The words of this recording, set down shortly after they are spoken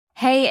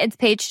Hey, it's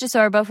Paige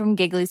DeSorbo from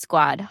Giggly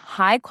Squad.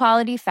 High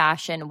quality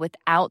fashion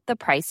without the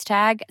price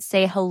tag.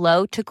 Say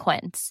hello to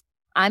Quince.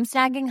 I'm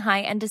snagging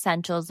high-end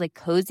essentials like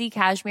cozy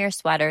cashmere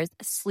sweaters,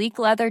 sleek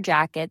leather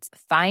jackets,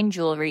 fine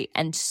jewelry,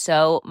 and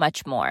so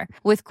much more.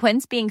 With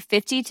Quince being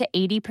 50 to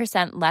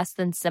 80% less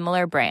than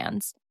similar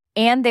brands.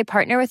 And they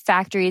partner with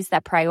factories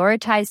that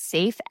prioritize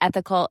safe,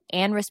 ethical,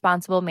 and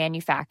responsible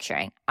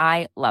manufacturing.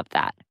 I love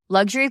that.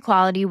 Luxury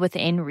quality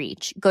within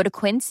reach. Go to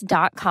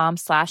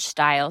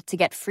quince.com/style to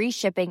get free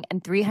shipping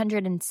and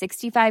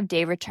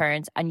 365-day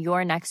returns on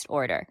your next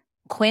order.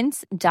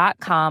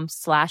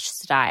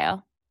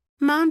 Quince.com/style.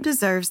 Mom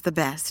deserves the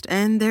best,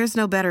 and there's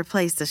no better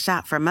place to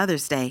shop for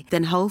Mother's Day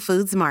than Whole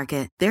Foods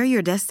Market. They're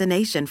your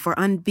destination for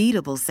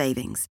unbeatable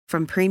savings,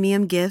 from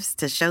premium gifts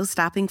to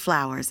show-stopping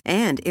flowers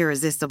and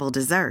irresistible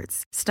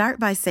desserts. Start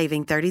by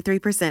saving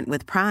 33%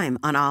 with Prime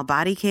on all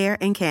body care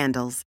and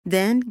candles.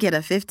 Then get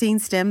a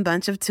 15-stem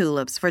bunch of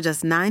tulips for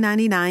just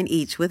 $9.99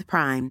 each with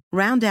Prime.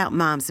 Round out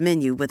Mom's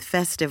menu with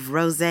festive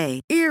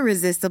rosé,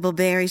 irresistible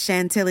berry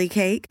chantilly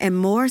cake, and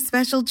more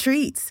special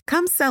treats.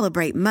 Come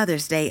celebrate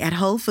Mother's Day at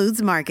Whole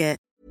Foods Market.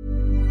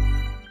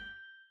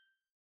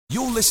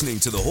 You're listening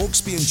to the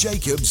Hawksby and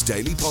Jacobs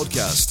Daily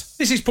Podcast.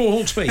 This is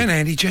Paul Hawksby. And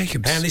Andy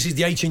Jacobs. And this is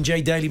the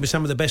H&J Daily with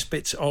some of the best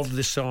bits of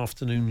this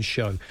afternoon's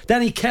show.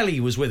 Danny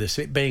Kelly was with us,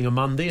 it being a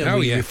Monday, and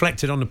we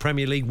reflected on the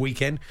Premier League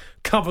weekend,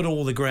 covered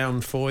all the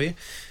ground for you.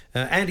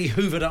 Andy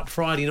hoovered up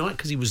Friday night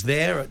because he was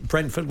there at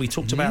Brentford. We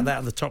talked about that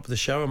at the top of the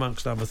show,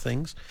 amongst other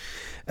things.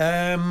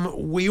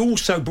 We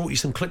also brought you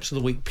some clips of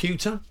the week,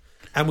 Pewter.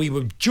 And we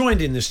were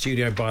joined in the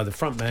studio by the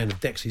front man of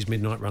Dexy's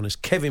Midnight Runners,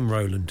 Kevin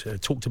Rowland.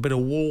 Talked a bit of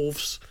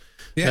Wolves.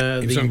 Yeah,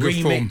 he was on good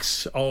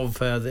remix of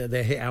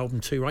their hit album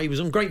too, right? He was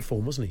on great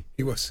form, wasn't he?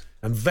 He was.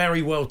 And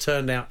very well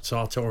turned out,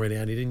 Sartorially,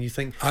 Andy, didn't you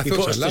think? I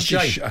thought so.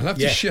 I loved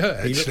his shirt,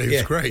 actually. It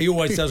was great. He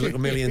always does look $1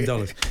 million.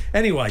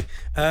 Anyway,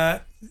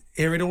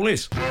 here it all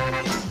is.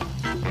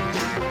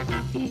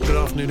 Good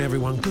afternoon,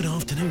 everyone. Good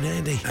afternoon,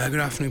 Andy. Good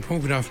afternoon, Paul.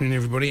 Good afternoon,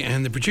 everybody.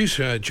 And the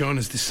producer, John,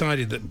 has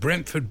decided that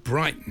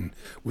Brentford-Brighton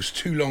was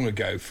too long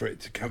ago for it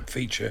to come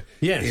feature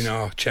in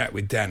our chat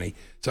with Danny.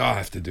 So I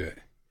have to do it.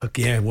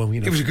 Yeah, well,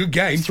 you know, it was a good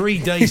game. 3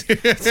 days.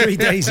 3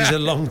 days is a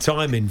long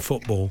time in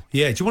football.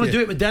 Yeah. Do you want to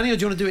do it with Danny, or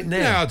do you want to do it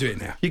now? No, I'll do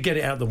it now. You get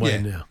it out of the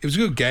way now. It was a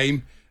good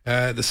game.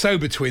 The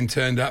sober twin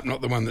turned up,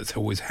 not the one that's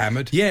always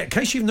hammered. Yeah, in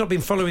case you've not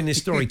been following this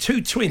story,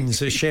 2 twins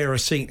share a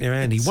seat near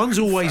Andy. One's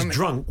always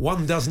drunk,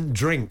 one doesn't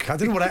drink. I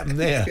don't know what happened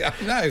there. I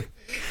know.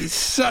 It's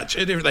such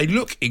a difference. They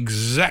look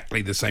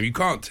exactly the same. You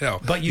can't tell.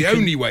 But the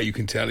only way you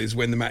can tell is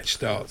when the match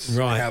starts,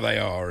 how they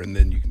are, and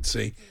then you can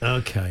see.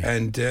 Okay.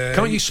 And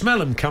can't you smell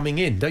them coming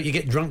in? Don't you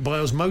get drunk by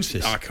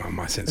osmosis? I can't.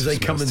 My sense of smell. They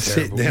come and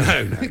terrible. sit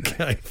down. No.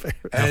 Okay. Fair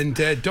and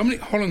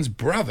Dominic Holland's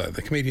brother,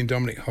 the comedian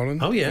Dominic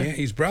Holland. Oh yeah.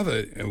 His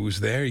brother was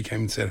there. He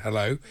came and said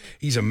hello.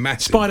 He's a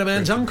massive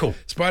Spider-Man's uncle.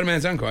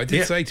 Spider-Man's uncle. I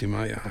did say to him,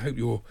 I hope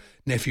your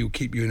nephew will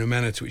keep you in a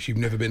manner to which you've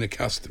never been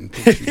accustomed.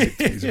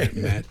 He's a bit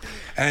mad.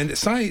 And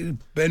Saeed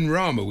Ben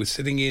Rama was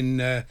sitting in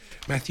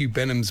Matthew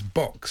Benham's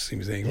box. He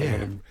was saying a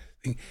lot of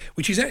thing,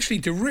 which is actually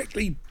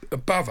directly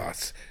above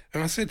us.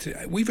 And I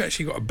said, we've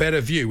actually got a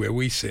better view where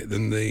we sit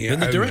than the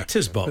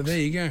director's box. So there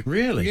you go.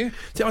 Really? Yeah.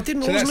 So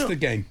that's the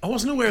game. I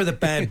wasn't aware of the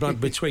bad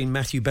blood between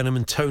Matthew Benham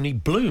and Tony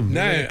Bloom.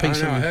 No,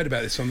 I heard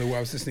about this on the way.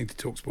 I was listening to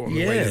TalkSport on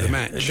the way to the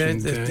match.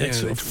 They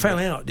sort of fell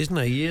out, didn't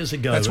they, years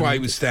ago? That's why he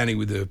was standing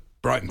with the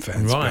Brighton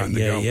fans behind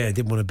the goal.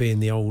 Didn't want to be in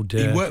the old...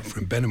 He worked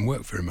for him. Benham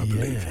worked for him, I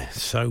believe. Yeah,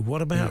 so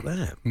what about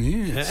that?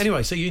 Yes.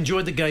 Anyway, so you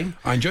enjoyed the game?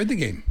 I enjoyed the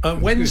game.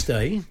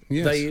 Wednesday,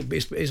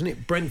 isn't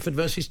it Brentford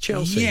versus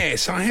Chelsea?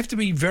 Yes, I have to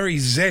be very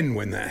zen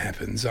when that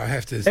happens. I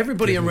have to...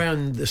 Everybody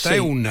around the seat... They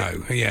all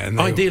know, And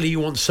ideally,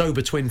 you want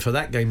sober twin for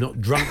that game,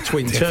 not drunk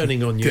twin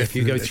turning on you if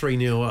you go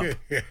 3-0 up.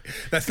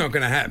 That's not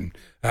going to happen.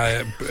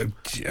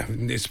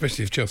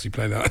 Especially if Chelsea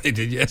play like they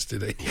did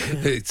yesterday.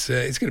 Yeah. It's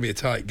going to be a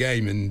tight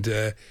game,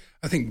 and...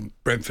 I think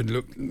Brentford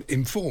looked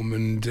in form,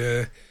 and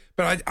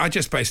but I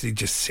just basically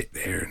just sit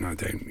there, and I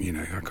don't,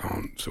 I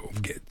can't sort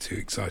of get too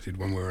excited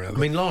one way or another. I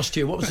mean, last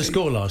year, what was the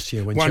score last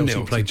year when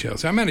Chelsea played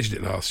Chelsea? I managed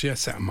it last year. I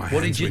sat on my hands.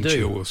 What did you do?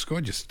 Chilwell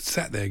scored. Just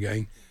sat there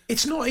going.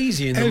 It's not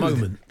easy in the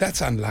moment.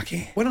 That's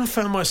unlucky. When I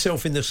found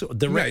myself in the sort of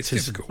directors,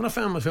 it's difficult. When I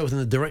found myself in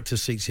the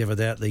director's seats the other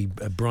day at the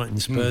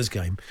Brighton Spurs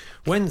game,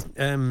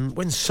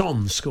 when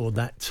Son scored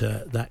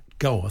that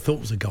goal, I thought it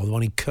was a goal, the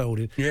one he curled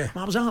it. Yeah,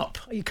 I was up.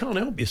 You can't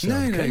help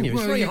yourself, can you?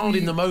 Well, it's very hard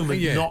in the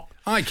moment. Not.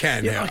 I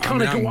can. I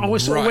kind of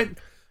went.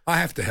 I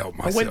have to help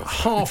myself. I went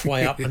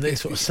halfway up and then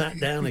sort of sat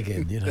down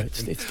again.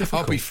 It's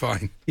difficult. I'll be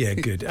fine. Yeah,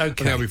 good. Okay. I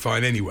think I'll be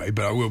fine anyway,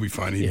 but I will be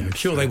fine. I'm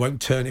sure they won't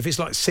turn. If it's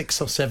like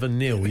 6 or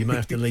 7-0, you may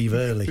have to leave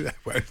early. That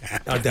won't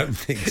happen. I don't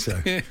think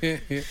so.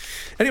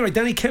 Anyway,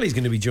 Danny Kelly's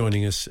going to be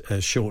joining us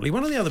shortly.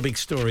 One of the other big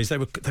stories, they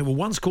were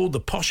once called the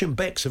Posh and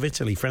Becks of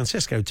Italy.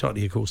 Francesco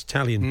Totti, of course,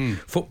 Italian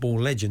football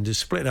legend, is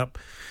split up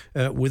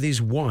with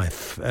his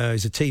wife.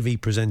 He's a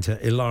TV presenter,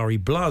 Ilari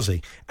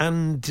Blasi.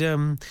 And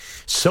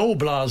Sol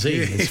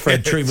Blasi, as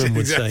Fred True countryman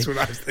would say. That's what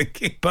I was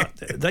thinking. But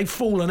they've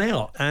fallen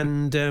out,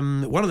 and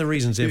one of the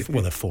reasons they're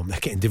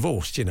getting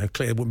divorced.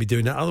 Clearly wouldn't be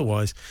doing that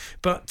otherwise.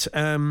 But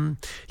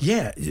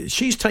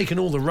she's taken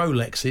all the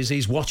Rolexes,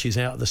 his watches,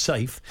 out of the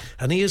safe,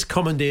 and he has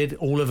commandeered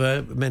all of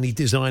her many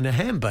designer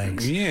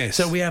handbags. Yes.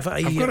 So we have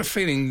I've got a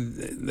feeling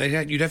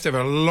you'd have to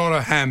have a lot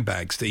of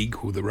handbags to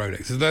equal the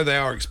Rolex, although they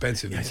are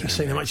expensive. Yeah, you've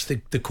seen how much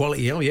the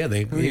quality. Oh yeah,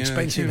 the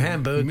expensive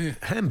Hamburg.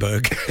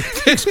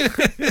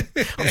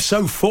 I'm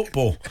so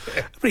football.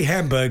 How many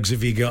Hamburgs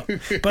have you got?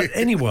 But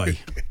anyway.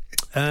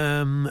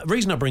 The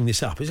reason I bring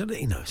this up is,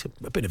 it's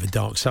a bit of a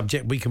dark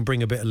subject. We can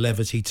bring a bit of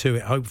levity to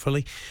it,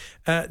 hopefully.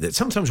 That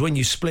sometimes when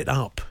you split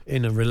up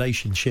in a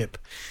relationship,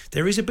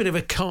 there is a bit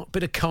of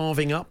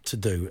carving up to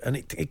do, and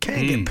it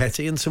can get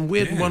petty, and some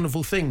weird and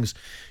wonderful things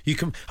you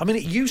can. I mean,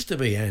 it used to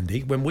be,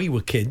 Andy, when we were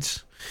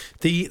kids,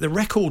 the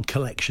record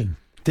collection.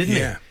 Didn't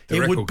it?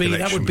 That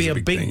would be a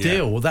big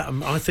deal. That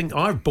I think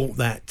I bought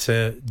that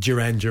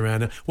Duran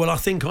Duran. Well, I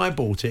think I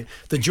bought it.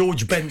 The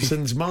George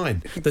Benson's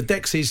mine. The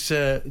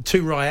Dexys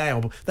 2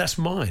 Royale, that's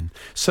mine.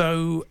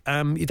 So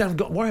you don't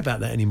got to worry about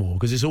that anymore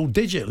because it's all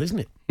digital, isn't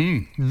it?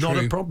 Not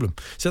a problem.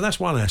 So that's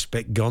one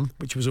aspect gone,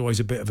 which was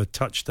always a bit of a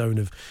touchstone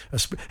of.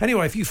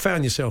 Anyway, if you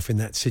found yourself in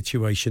that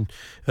situation,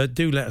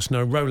 do let us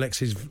know.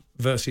 Rolexes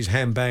versus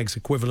handbags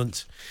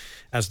equivalent.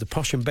 As the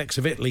Posh and Becks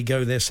of Italy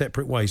go their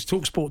separate ways.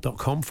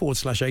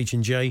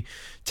 Talksport.com/H&J.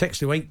 Text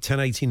to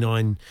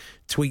 81089.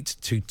 Tweet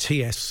to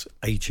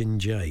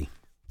TSH&J.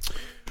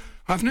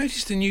 I've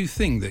noticed a new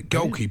thing that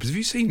goalkeepers, have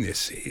you seen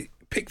this?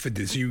 Pickford,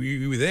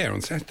 you were there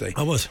on Saturday.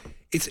 I was.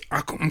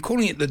 I'm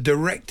calling it the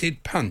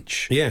directed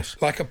punch. Yes.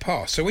 Like a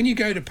pass. So when you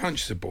go to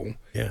punch the ball,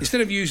 instead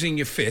of using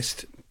your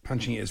fist,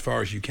 punching it as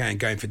far as you can,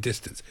 going for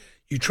distance,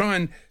 you try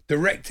and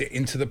direct it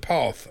into the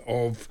path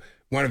of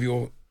one of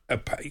your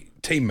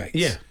teammates.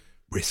 Yeah.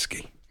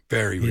 Risky.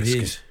 Very risky.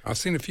 It is. I've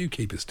seen a few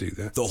keepers do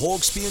that. The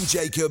Hawksbee and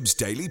Jacobs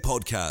Daily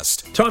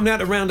Podcast. Time now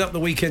to round up the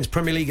weekend's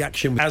Premier League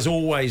action. As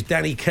always,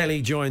 Danny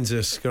Kelly joins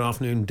us. Good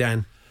afternoon,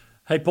 Dan.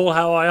 Hey, Paul,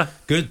 how are you?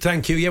 Good,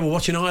 thank you. Yeah, we're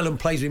watching Ireland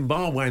play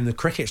Zimbabwe in the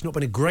cricket. It's not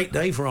been a great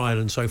day for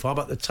Ireland so far,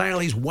 but the tail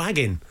is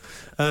wagging.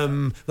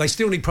 They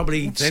still need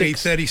probably They need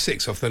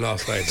 36 off the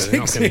last day, but they're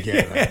not going to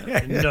get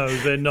that. No,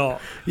 they're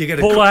not.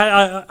 Paul,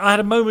 I had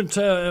a moment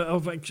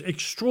of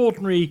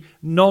extraordinary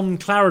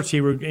non-clarity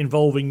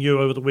involving you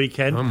over the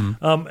weekend.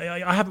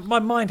 My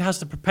mind has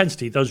the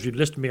propensity, those of you who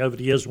listened to me over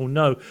the years will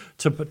know,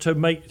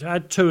 to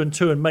add 2 and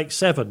 2 and make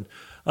 7.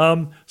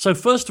 So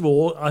first of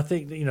all, I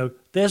think that,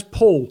 there's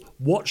Paul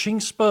watching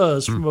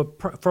Spurs from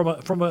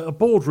a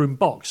boardroom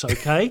box.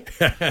 Okay.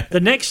 The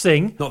next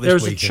thing,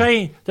 there's a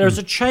change. There's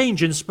a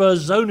change in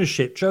Spurs'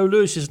 ownership. Joe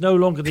Lewis is no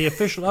longer the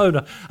official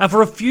owner, and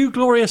for a few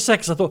glorious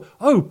seconds, I thought,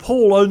 "Oh,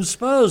 Paul owns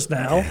Spurs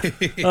now."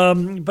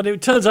 But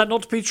it turns out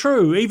not to be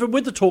true, even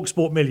with the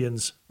TalkSport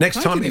millions.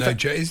 Next time, is that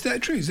true?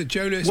 Is that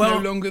Joe Lewis no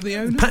longer the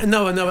owner?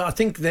 No. I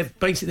think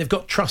they've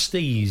got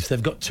trustees.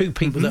 They've got 2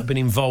 people that have been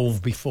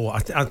involved before.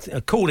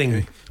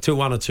 According to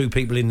 1 or 2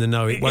 people in the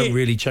know, it won't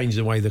really change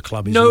the way the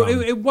club is run. No,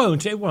 it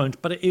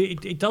won't. But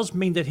it does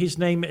mean that his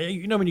name.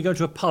 When you go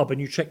to a pub and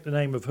you check the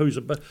name of who's.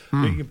 But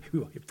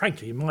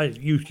frankly, in my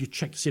youth, you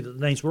check to see that the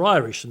names were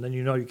Irish, and then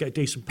you get a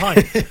decent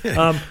pint.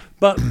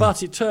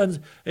 But it turns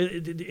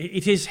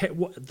it is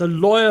the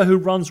lawyer who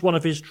runs one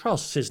of his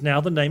trusts is now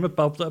the name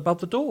above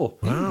the door.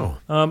 Wow.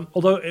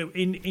 Although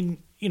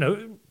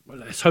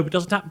let's hope it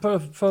doesn't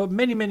happen for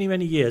many, many,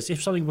 many years.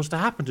 If something was to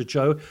happen to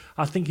Joe,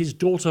 I think his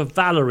daughter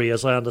Valerie,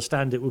 as I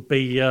understand it, would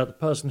be the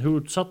person who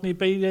would suddenly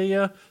be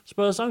the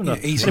Spurs owner.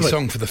 Yeah, easy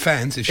song for the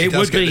fans if she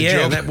does get the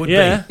job. That would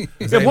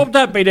be. So what would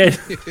that be then?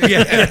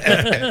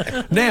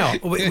 Now,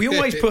 we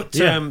always put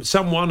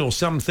someone or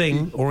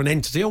something or an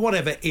entity or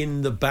whatever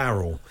in the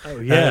barrel. Oh,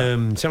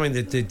 yeah. Something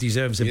that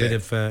deserves a bit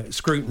of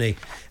scrutiny.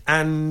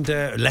 And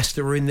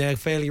Leicester were in there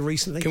fairly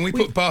recently. Can we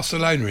put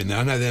Barcelona in there?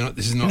 I know they're not.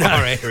 This is not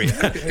our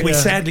area. We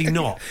sadly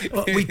not.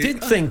 We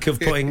did think of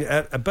putting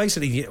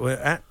basically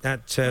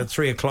at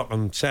 3 o'clock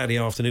on Saturday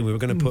afternoon. We were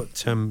going to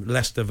put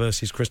Leicester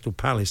versus Crystal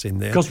Palace in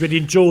there because we'd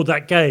enjoyed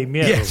that game.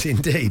 Yeah. Yes,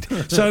 indeed.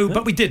 So,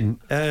 but we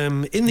didn't.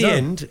 In the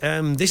end,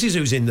 this is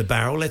who's in the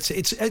barrel.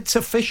 It's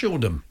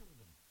officialdom.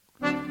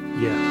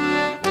 Yeah.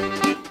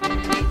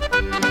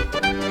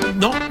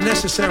 Not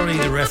necessarily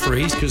the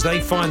referees, because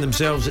they find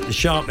themselves at the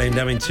sharp end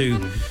having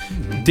to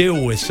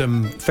deal with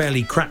some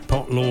fairly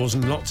crackpot laws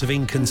and lots of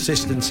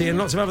inconsistency and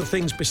lots of other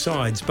things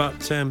besides. But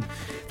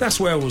that's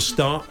where we'll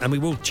start, and we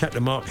will chat to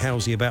Mark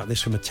Halsey about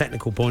this from a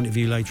technical point of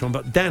view later on.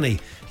 But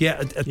Danny,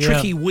 a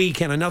tricky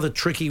weekend, another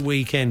tricky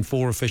weekend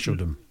for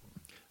officialdom.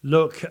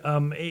 Look,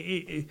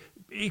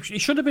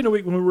 it should have been a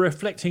week when we were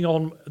reflecting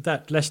on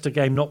that Leicester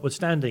game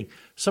notwithstanding.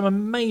 Some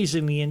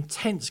amazingly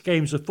intense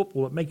games of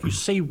football that make you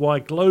see why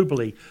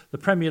globally the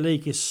Premier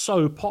League is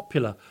so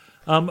popular.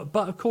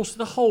 But, of course,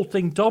 the whole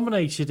thing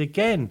dominated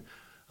again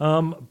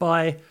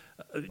by...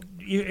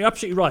 You're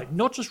absolutely right.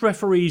 Not just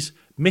referees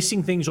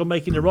missing things or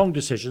making the wrong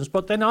decisions,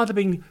 but then either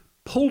being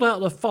pulled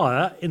out of the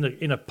fire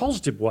in a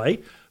positive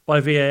way by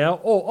VAR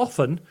or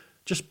often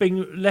just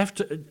being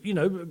left,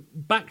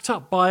 backed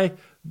up by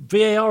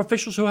VAR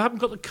officials who haven't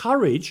got the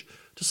courage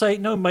to say,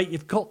 no, mate,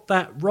 you've got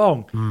that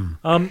wrong.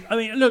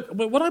 Look,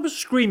 when I was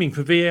screaming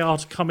for VAR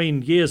to come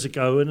in years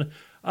ago, and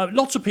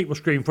lots of people were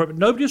screaming for it, but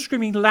nobody was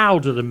screaming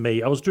louder than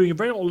me. I was doing a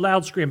very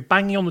loud scream,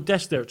 banging on the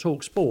desk there at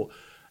Talk Sport.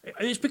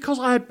 It's because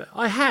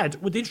I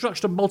had, with the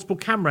introduction of multiple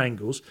camera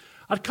angles,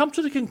 I'd come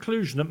to the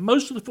conclusion that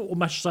most of the football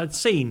matches I'd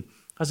seen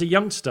as a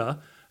youngster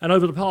and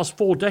over the past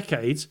 4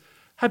 decades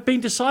had been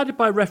decided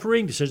by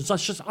refereeing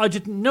decisions. I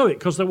didn't know it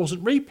because there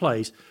wasn't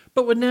replays.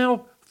 But we're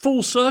now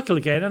full circle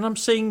again, and I'm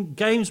seeing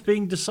games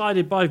being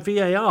decided by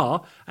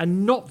VAR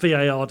and not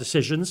VAR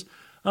decisions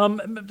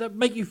that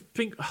make you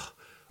think,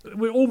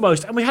 we're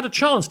almost... And we had a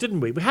chance, didn't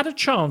we? We had a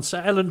chance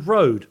at Elland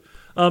Road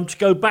to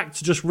go back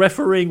to just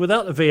refereeing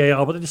without the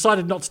VAR, but they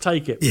decided not to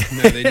take it. Yeah.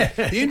 No,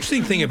 the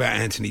interesting thing about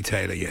Anthony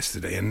Taylor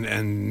yesterday,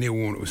 and Neil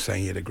Warnock was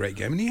saying he had a great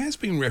game, and he has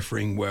been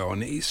refereeing well,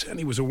 and it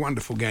certainly was a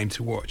wonderful game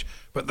to watch.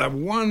 But the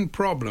one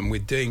problem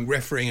with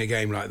refereeing a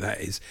game like that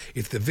is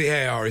if the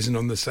VAR isn't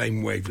on the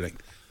same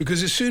wavelength.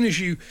 Because as soon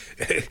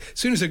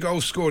as a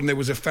goal scored and there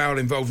was a foul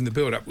involved in the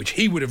build-up, which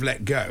he would have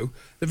let go,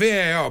 the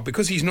VAR,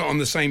 because he's not on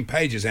the same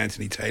page as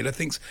Anthony Taylor,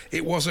 thinks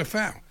it was a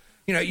foul.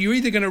 You're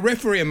either going to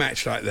referee a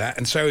match like that,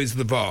 and so is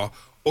the VAR,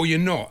 or you're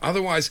not.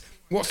 Otherwise,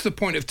 what's the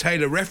point of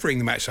Taylor refereeing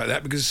the match like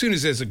that? Because as soon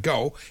as there's a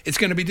goal, it's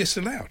going to be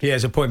disallowed. Yeah,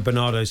 it's a point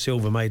Bernardo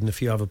Silva made and a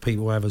few other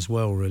people have as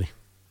well, really.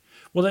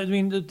 Well, I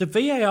mean, the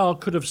VAR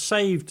could have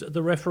saved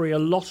the referee a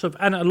lot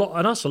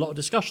of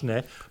discussion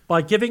there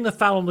by giving the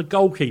foul on the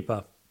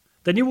goalkeeper.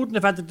 Then you wouldn't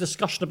have had the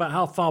discussion about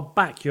how far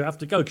back you have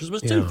to go, because there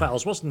was 2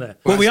 fouls, wasn't there?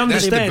 Well, we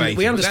understand.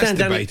 That's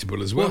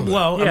debatable as well.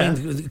 Well, I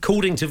mean,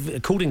 according to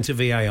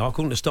VAR,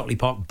 according to Stockley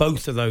Park,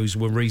 both of those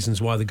were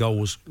reasons why the goal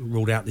was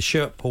ruled out: the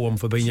shirt pull on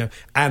Fabinho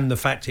and the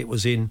fact it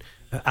was in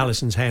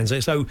Alisson's hands.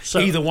 So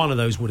either one of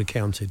those would have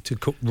counted to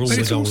rule the goal out. But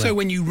it's also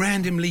when you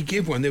randomly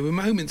give one. There were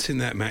moments in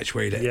that match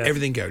where he let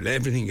everything go,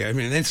 and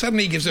then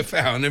suddenly he gives a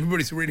foul, and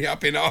everybody's really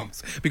up in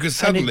arms because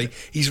suddenly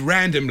he's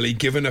randomly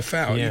given a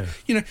foul. Yeah.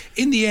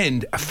 In the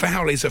end, a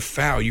foul is a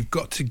foul. You've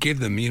got to give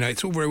them.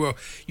 It's all very well.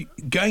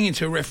 Going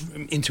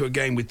into a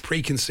game with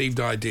preconceived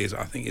ideas,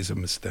 I think, is a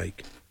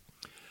mistake.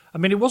 I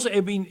mean, it wasn't.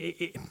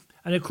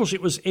 And of course,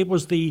 it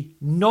was the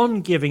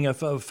non-giving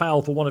of a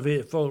foul for one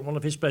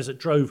of his players that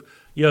drove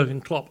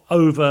Jurgen Klopp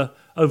over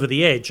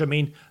the edge. I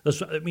mean,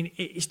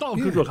 it's not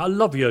a good look. I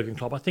love Jurgen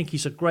Klopp. I think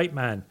he's a great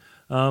man.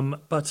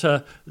 But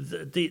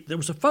there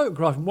was a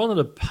photograph in one of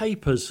the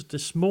papers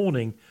this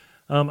morning.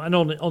 And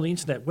on the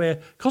internet, where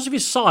because of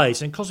his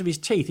size and because of his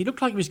teeth, he looked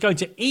like he was going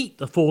to eat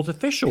the 4th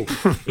official.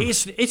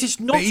 It is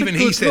not. But even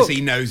he says he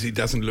knows it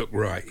doesn't look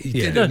right. He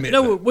did admit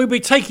that. We'll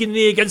be taking the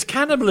knee against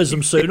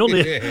cannibalism soon on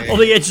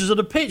the edges of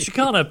the pitch. You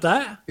can't have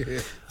that.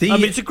 It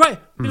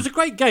was a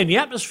great game. The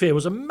atmosphere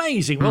was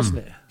amazing, wasn't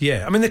it?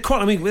 Yeah, I mean,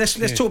 let's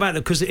talk about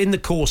it, because in the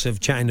course of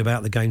chatting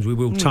about the games, we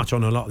will touch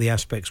on a lot of the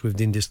aspects we've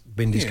been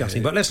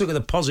discussing. But let's look at the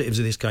positives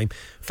of this game.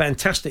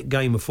 Fantastic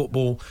game of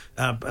football,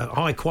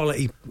 high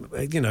quality,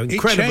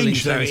 incredible.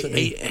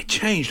 It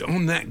changed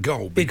on that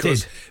goal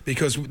because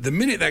the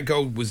minute that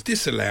goal was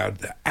disallowed,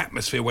 the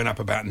atmosphere went up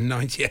about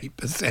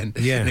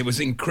 98%. Yeah, and it was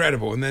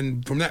incredible. And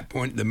then from that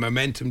point, the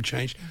momentum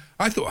changed.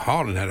 I thought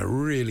Haaland had a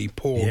really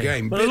poor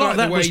game, but like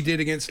the way he did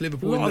against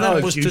Liverpool. A lot of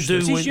that was to do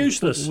he's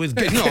useless. He's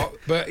not,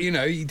 but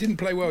he didn't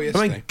play well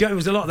yesterday. It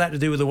was a lot of that to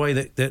do with the way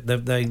that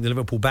the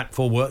Liverpool back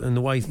four worked and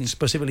the way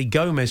specifically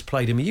Gomez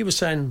played him. You were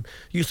saying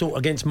you thought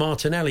against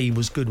Martinelli he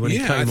was good when he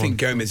came on. Yeah, I think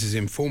Gomez is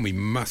in form. He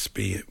must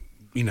be.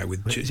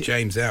 With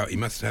James out, he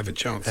must have a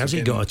chance. Has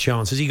he got a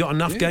chance? Has he got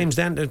enough games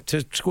down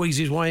to squeeze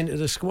his way into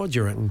the squad,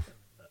 you reckon?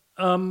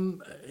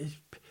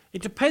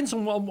 It depends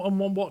on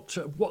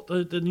what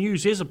the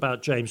news is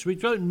about James. We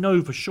don't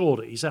know for sure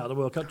that he's out of the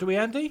World Cup, do we,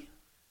 Andy?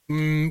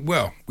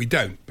 Well, we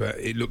don't, but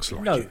it looks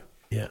like it.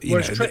 Yeah.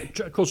 Whereas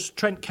of course,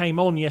 Trent came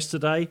on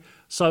yesterday,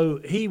 so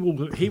he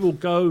will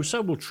go.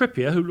 So will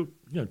Trippier, who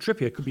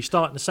Trippier could be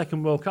starting the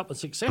second World Cup in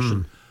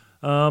succession.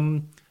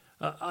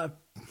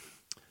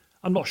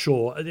 I'm not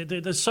sure.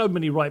 There's so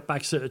many right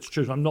backs to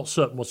choose. I'm not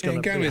certain what's going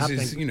to be happening.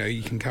 Gomez is,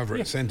 you can cover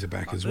at centre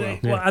back as well.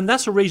 Well, and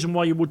that's a reason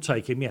why you would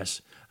take him,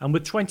 yes. And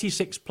with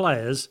 26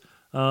 players,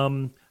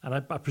 and I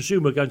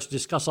presume we're going to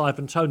discuss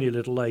Ivan Toney a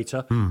little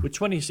later. With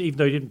 20, even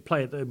though he didn't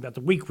play at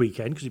the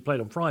weekend because he played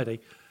on Friday,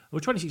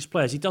 with 26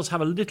 players, he does have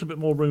a little bit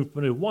more room for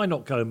manoeuvre. Why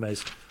not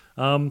Gomez?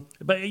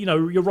 But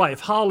you're right.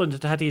 If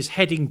Haaland had his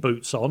heading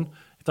boots on,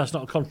 if that's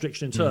not a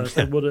contradiction in terms,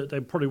 they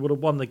probably would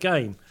have won the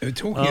game.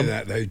 Talking of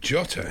that, though,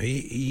 Jota,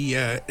 he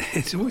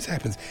it always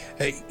happens.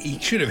 He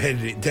should have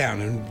headed it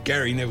down, and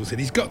Gary Neville said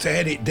he's got to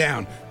head it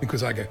down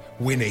because I go,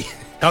 Winnie,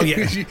 Oh, yeah.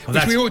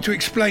 Which we ought to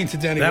explain to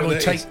Danny. That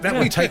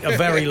will take a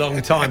very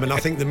long time, and I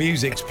think the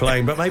music's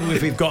playing, but maybe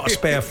if we've got a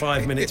spare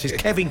 5 minutes, it's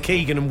Kevin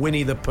Keegan and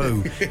Winnie the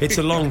Pooh. It's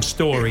a long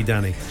story,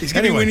 Danny. He's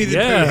giving Winnie the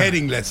Pooh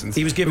heading lessons.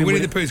 He was giving Winnie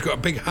the Pooh's got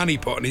a big honey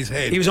pot in his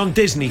head. He was on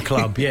Disney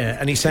Club, yeah,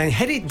 and he's saying,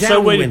 head it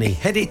down, Winnie,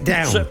 head it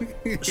down.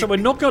 So we're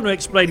not going to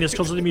explain this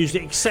because of the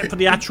music, except for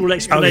the actual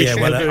explanation.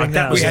 Oh, yeah, well,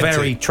 that was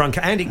very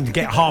truncated. And he can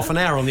get half an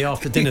hour on the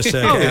after-dinner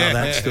circuit out of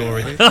that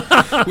story.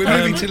 We're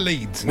moving to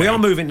Leeds now. We are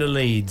moving to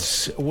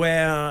Leeds,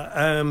 where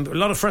a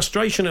lot of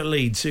frustration at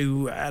Leeds,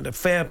 who had a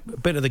fair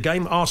bit of the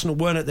game. Arsenal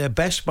weren't at their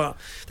best, but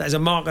that is a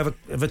mark of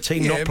a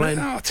team not playing.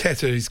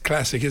 Arteta is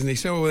classic, isn't he?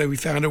 So we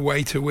found a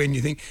way to win.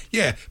 You think,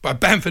 by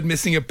Bamford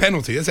missing a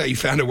penalty, that's how you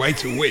found a way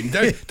to win.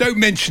 Don't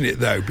mention it,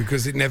 though,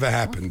 because it never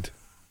happened.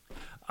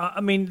 I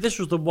mean, this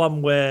was the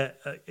one where,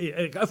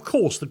 of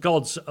course, the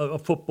gods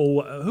of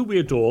football, who we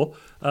adore,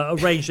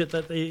 arranged it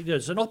that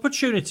there's an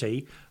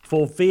opportunity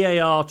for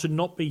VAR to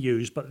not be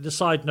used, but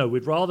decide, no,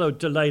 we'd rather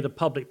delay the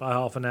public by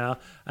half an hour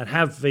and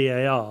have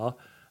VAR.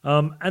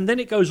 And then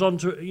it goes on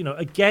to,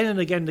 again and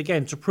again and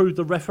again to prove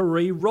the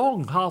referee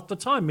wrong half the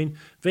time. I mean,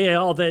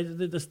 VAR,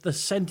 the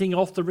sending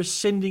off, the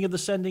rescinding of the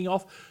sending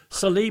off.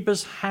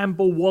 Saliba's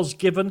handball was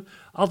given,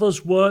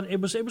 others weren't. It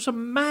was a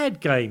mad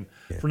game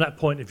from that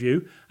point of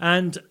view.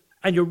 And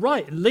you're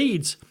right,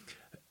 Leeds.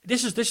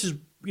 This is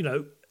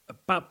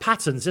about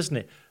patterns, isn't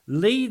it?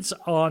 Leeds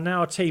are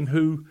now a team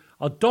who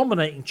are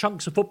dominating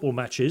chunks of football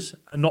matches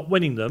and not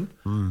winning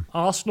them.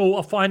 Arsenal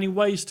are finding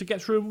ways to get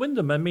through and win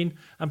them. I mean,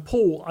 and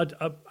Paul, I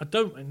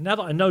don't. Now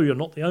that I know you're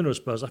not the owner of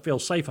Spurs, I feel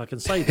safe. I can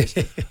say this.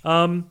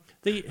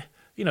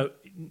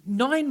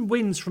 9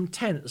 wins from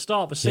 10 at the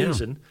start of the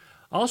season.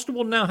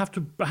 Arsenal will now have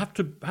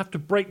to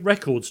break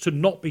records to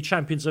not be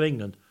champions of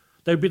England.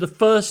 They would be the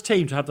first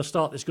team to have the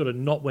start that's good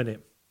and not win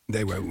it.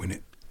 They won't win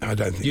it. I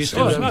don't think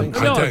so. I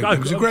don't. It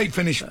was a great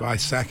finish by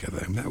Saka,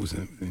 though. That was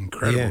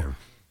incredible.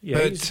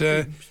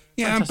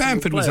 And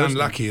Bamford was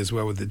unlucky as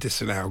well with the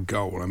disallowed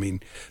goal. I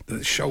mean,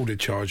 the shoulder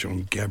charge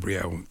on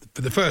Gabriel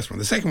for the first one.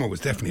 The second one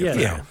was definitely a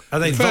foul. Yeah. I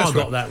think VAR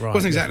got that right.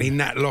 Wasn't exactly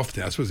Nat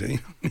Loftus, was it?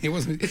 It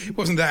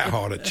wasn't that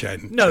hard a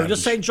challenge. No, the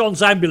St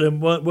John's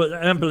ambulance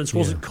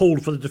wasn't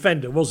called for the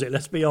defender, was it?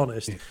 Let's be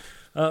honest.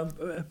 Yeah.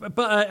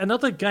 But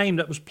another game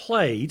that was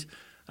played.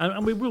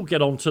 And we will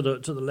get on to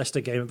the Leicester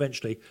game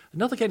eventually.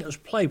 Another game that was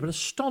played with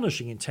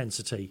astonishing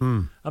intensity.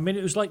 I mean,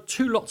 it was like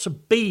 2 lots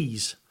of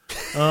bees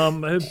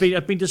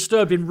had been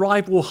disturbed in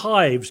rival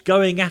hives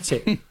going at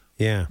it.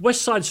 Yeah.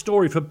 West Side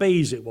Story for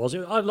bees it was.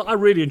 I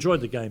really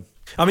enjoyed the game.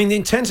 I mean, the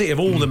intensity of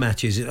all the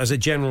matches as a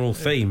general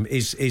theme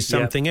is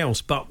something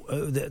else. But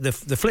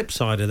the flip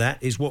side of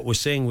that is what we're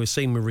seeing. We're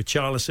seeing with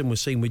Richarlison, we're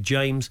seeing with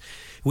James.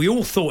 We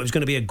all thought it was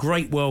going to be a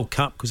great World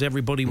Cup because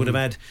everybody would have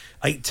had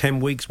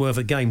 8-10 weeks worth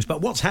of games.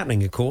 But what's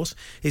happening, of course,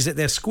 is that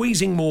they're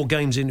squeezing more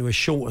games into a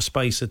shorter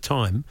space of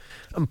time,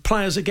 and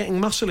players are getting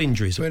muscle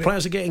injuries.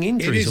 Players are getting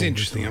injuries. It is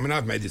interesting. I mean,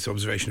 I've made this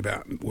observation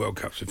about World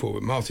Cups before,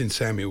 but Martin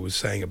Samuel was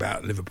saying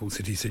about Liverpool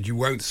City, he said, you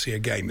won't see a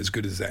game as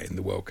good as that in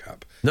the World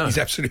Cup. No. He's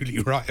absolutely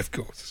right, of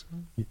course.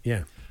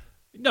 Yeah.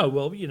 No,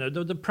 well,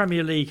 the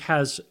Premier League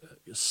has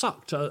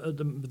sucked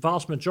the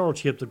vast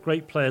majority of the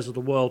great players of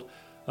the world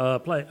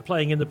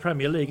playing in the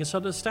Premier League, and so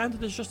the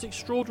standard is just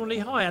extraordinarily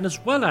high. And as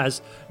well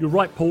as, you're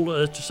right,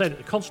 Paul, to say that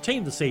the Constantine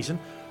of the season,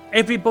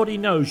 everybody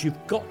knows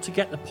you've got to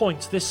get the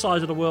points this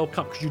side of the World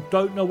Cup because you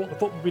don't know what the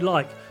football will be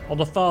like on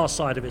the far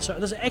side of it. So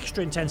there's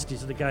extra intensity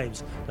to the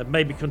games that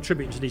may be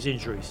contributing to these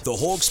injuries. The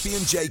Hawksbee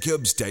and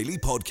Jacobs Daily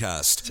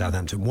Podcast.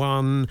 Southampton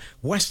won,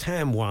 West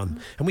Ham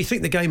won. And we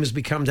think the game has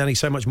become, Danny,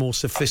 so much more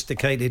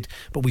sophisticated,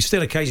 but we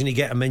still occasionally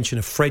get a mention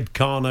of Fred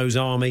Carno's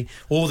army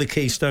or the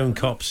Keystone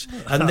Cops.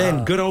 And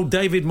then good old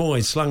David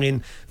Moyes slung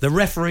in the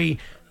referee...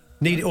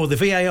 the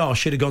VAR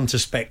should have gone to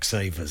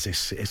Specsavers.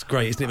 It's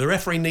great, isn't it? The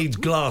referee needs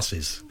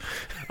glasses.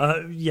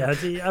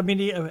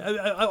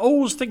 I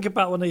always think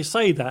about when they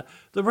say that,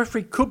 the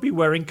referee could be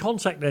wearing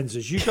contact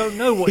lenses. You don't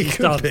know what he's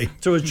done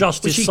to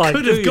adjust his sight.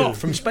 Which he could have got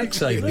from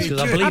Specsavers,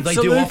 because I believe they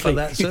do offer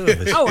that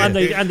service. Oh, and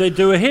they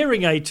do a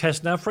hearing aid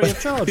test now free of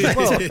charge as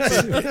well.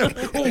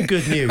 All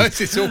good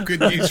news. It's all good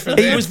news for them.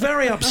 He was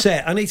very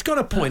upset, and he's got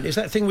a point. It's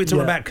that thing we were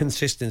talking about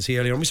consistency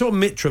earlier on. We saw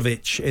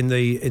Mitrovic in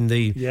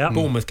the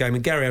Bournemouth game,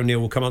 and Gary O'Neill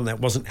will come on that,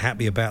 wasn't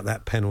happy about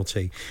that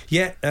penalty.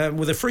 Yet,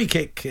 with a free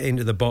kick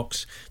into the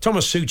box,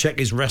 Thomas Souček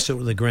is wrestled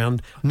to the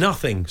ground.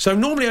 Nothing. So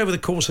normally over the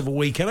course of a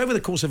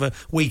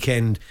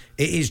weekend,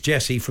 it is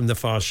Jesse from the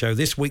Fast Show.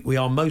 This week we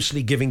are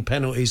mostly giving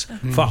penalties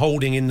for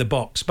holding in the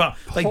box. But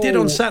they did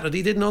on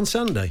Saturday, didn't on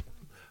Sunday.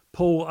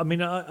 Paul, I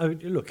mean,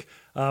 look,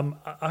 I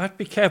have to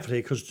be careful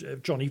here because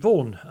Johnny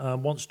Vaughan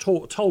once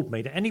told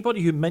me that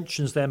anybody who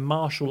mentions their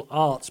martial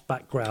arts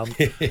background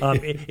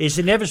is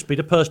inevitably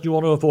the person you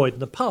want to avoid in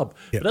the pub.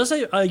 Yep. But as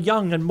a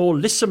young and more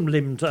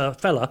lissom-limbed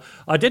fella,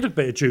 I did a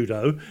bit of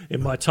judo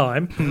in my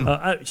time.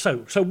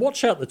 So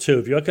watch out, the two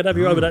of you. I could have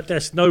you over that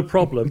desk, no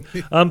problem.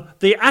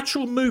 The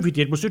actual move he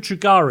did was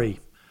Uchigari.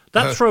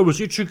 That throw was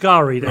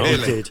Uchigari that he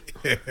did.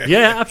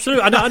 Yeah,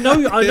 absolutely. I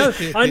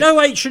know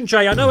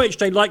H&J. I know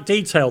H&J like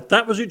detail.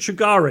 That was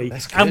Uchigari,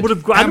 and would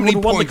have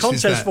won the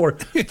contest for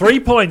it. 3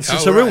 points.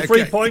 It's a real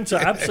 3-pointer.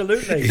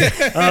 Absolutely.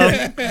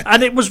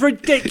 And it was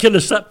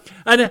ridiculous.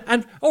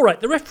 And all right,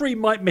 the referee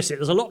might miss it.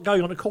 There's a lot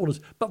going on at corners,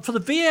 but for the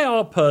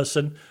VAR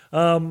person,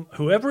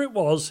 whoever it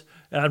was,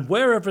 and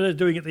wherever they're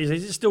doing it these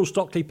days, it's still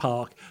Stockley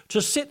Park,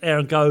 to sit there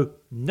and go,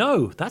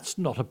 no, that's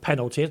not a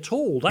penalty at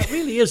all. That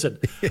really isn't.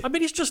 I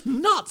mean, it's just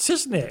nuts,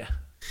 isn't it?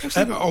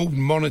 They've got old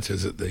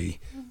monitors at the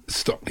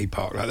Stockley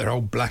Park, like they're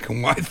old black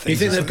and white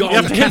things. You think they've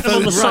got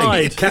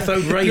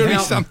cathode ray?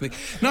 Something.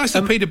 Nice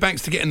of Peter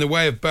Banks to get in the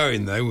way of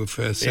Bowen, though, with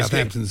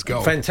Southampton's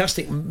goal.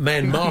 Fantastic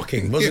man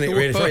marking, wasn't it?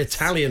 Really, very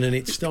Italian in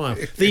its style.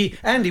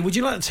 Andy, would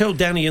you like to tell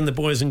Danny and the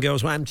boys and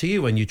girls what happened to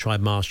you when you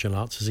tried martial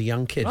arts as a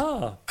young kid?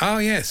 Oh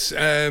yes.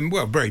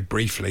 Well, very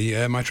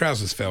briefly, my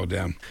trousers fell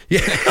down.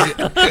 Yeah,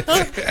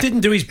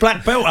 didn't do his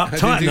black belt up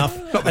tight enough,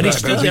 and he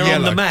stood there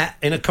on the mat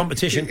in a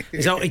competition.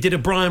 He did a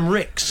Brian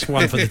Ricks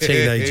one for the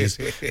teenagers,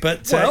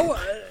 but.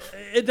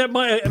 That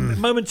might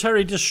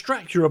momentarily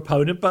distract your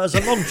opponent, but as a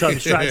long-term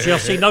strategy, I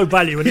see no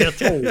value in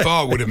it at all.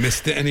 VAR would have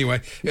missed it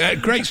anyway.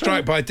 Great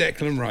strike by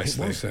Declan Rice,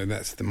 though, so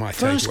that's my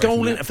first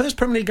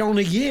Premier League goal in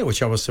a year,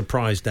 which I was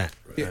surprised at.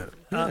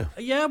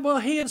 Well,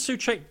 he and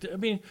Souček, I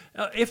mean,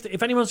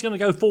 if anyone's going to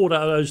go forward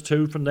out of those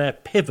two from their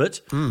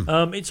pivot,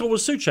 it's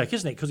always Souček,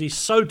 isn't it? Because he's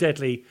so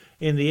deadly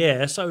in the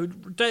air. So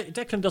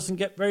Declan doesn't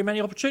get very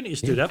many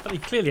opportunities to do that, but he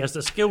clearly has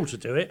the skill to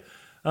do it.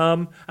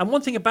 And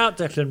one thing about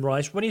Declan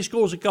Rice, when he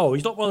scores a goal,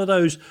 he's not one of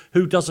those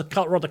who does a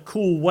rather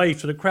cool wave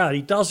to the crowd.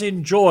 He does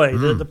enjoy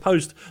the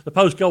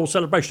post goal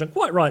celebration, and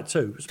quite right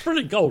too. It's a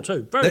brilliant goal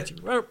too,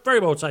 very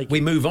well taken.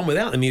 We move on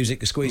without the music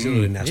to squeeze it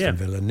in. Aston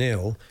Villa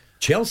 0,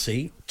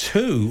 Chelsea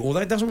 2.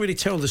 Although it doesn't really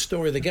tell the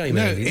story of the game.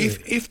 No, Andy,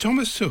 if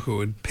Thomas Tuchel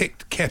had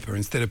picked Kepa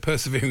instead of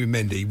persevering with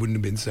Mendy, he wouldn't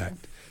have been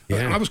sacked.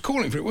 Yeah. I was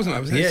calling for it, wasn't I?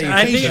 I was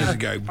ages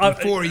ago.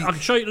 Before I can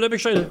show you. Let me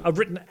show you. I've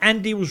written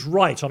Andy was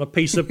right on a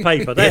piece of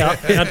paper.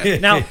 There.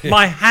 Now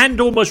my hand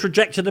almost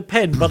rejected the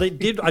pen, but I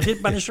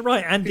did manage to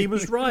write. Andy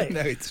was right. No,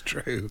 it's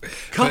true.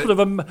 Couple of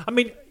them. I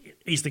mean,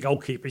 he's the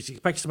goalkeeper. He's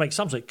expected to make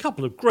some save.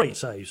 Couple of great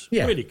saves.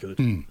 Yeah. Really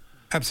good.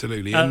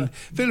 Absolutely. And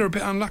Villa are a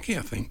bit unlucky,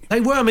 I think.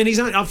 They were. I mean,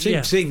 I've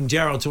seen Steven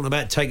Gerrard talking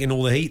about taking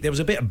all the heat. There was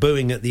a bit of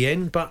booing at the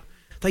end, but.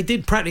 They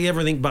did practically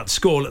everything but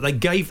score. They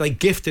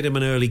gifted him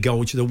an early goal,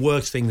 which is the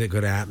worst thing that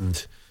could have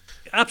happened.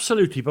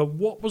 Absolutely, but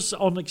what was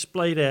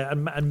unexplained there,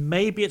 and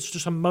maybe it's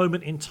just a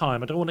moment in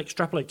time. I don't want to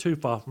extrapolate too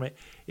far from it.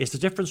 It's the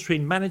difference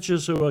between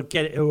managers who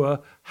are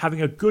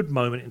having a good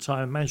moment in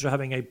time and managers who are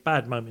having a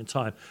bad moment in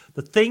time.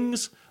 The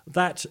things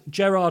that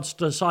Gerrard's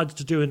decided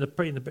to do in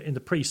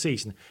the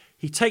pre-season,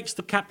 he takes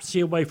the captaincy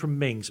away from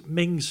Mings.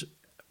 Mings,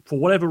 for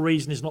whatever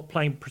reason, is not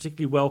playing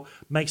particularly well,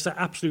 makes that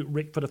absolute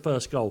rick for the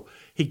first goal.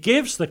 He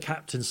gives the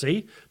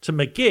captaincy to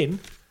McGinn,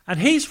 and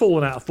he's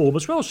fallen out of form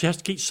as well, so he has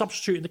to keep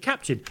substituting the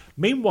captain.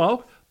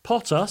 Meanwhile,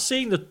 Potter,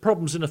 seeing the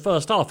problems in the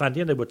first half,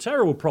 Andy, and they were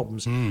terrible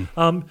problems,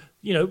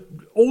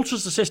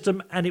 alters the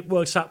system, and it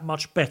works out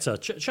much better.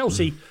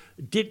 Chelsea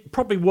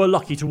probably were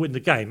lucky to win the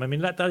game. I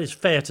mean, that is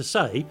fair to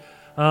say.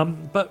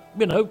 But,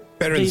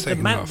 better in the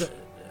second half.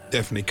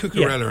 Definitely.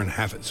 Cucurella and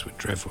Havertz were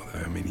dreadful, though.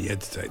 I mean, he had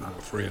to take them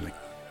off, really.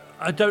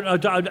 I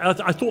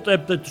thought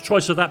the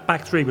choice of that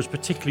back three was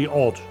particularly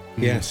odd.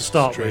 Yes, to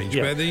start strange. with.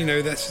 Yeah.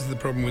 But that's the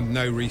problem with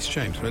no Reece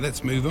James. But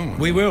let's move on.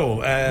 We will.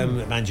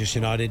 Manchester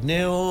United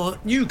 0,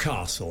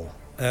 Newcastle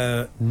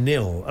 0.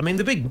 I mean,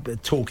 the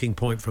big talking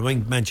point for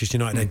Manchester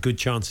United had good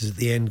chances at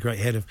the end, great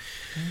head of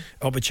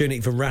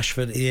opportunity for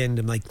Rashford at the end,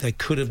 and they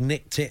could have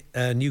nicked it.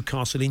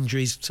 Newcastle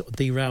injuries sort of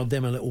derailed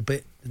them a little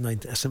bit.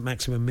 And St.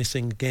 Maximin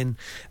missing again.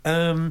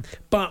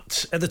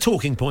 But the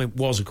talking point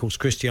was, of course,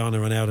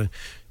 Cristiano Ronaldo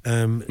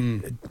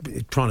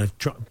trying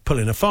to pull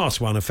in a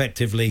fast one,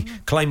 effectively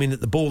claiming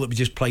that the ball that was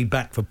just played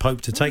back for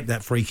Pope to take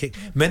that free kick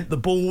meant the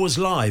ball was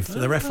live.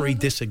 The referee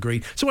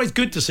disagreed. It's always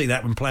good to see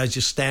that when players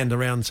just stand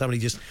around, somebody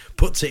just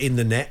puts it in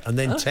the net and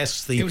then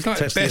tests the. It was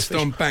like best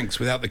on Banks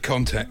without the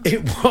contact.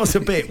 It was a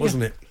bit,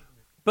 wasn't it?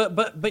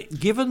 But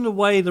given the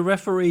way the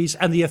referees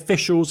and the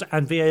officials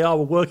and VAR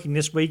were working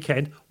this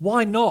weekend,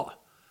 why not?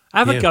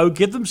 Have a go,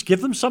 give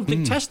them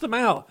something, test them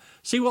out,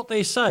 see what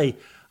they say.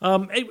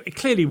 It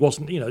clearly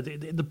wasn't,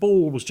 the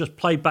ball was just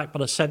played back by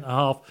the centre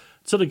half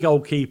to the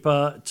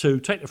goalkeeper to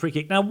take the free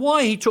kick. Now,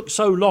 why he took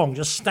so long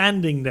just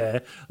standing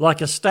there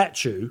like a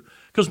statue,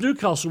 because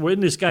Newcastle were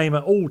in this game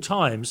at all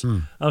times,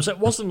 so it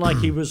wasn't like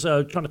he was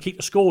trying to keep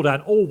the score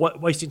down or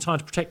wasting time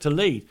to protect a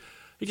lead.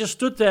 He just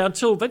stood there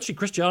until eventually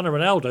Cristiano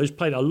Ronaldo, who's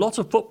played a lot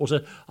of football,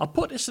 said, I'll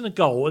put this in a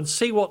goal and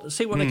see what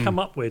they come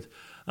up with.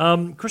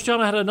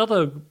 Cristiano had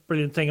another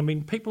brilliant thing. I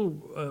mean,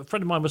 a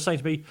friend of mine was saying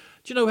to me, do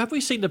you know, have we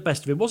seen the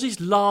best of him? Was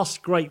his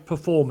last great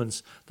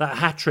performance that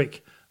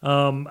hat-trick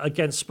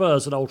against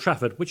Spurs at Old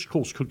Trafford, which of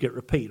course could get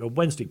repeated on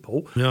Wednesday,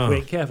 Paul. No.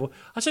 Being careful.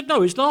 I said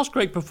no. His last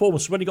great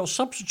performance was when he got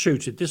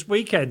substituted this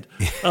weekend,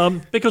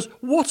 because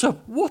what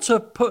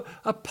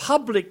a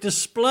public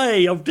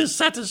display of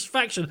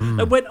dissatisfaction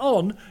that went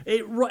on.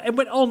 It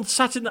went on.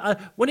 Sat in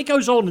when it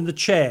goes on in the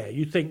chair,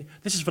 you think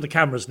this is for the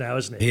cameras now,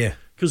 isn't it? Yeah.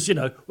 Because,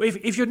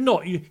 if you're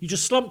not, you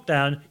just slump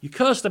down, you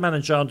curse the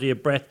manager under your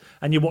breath,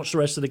 and you watch the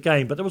rest of the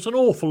game. But there was an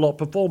awful lot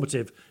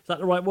performative. Is that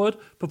the right word?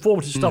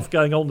 Performative stuff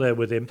going on there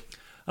with him.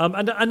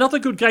 And another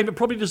good game that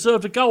probably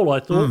deserved a goal,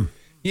 I thought.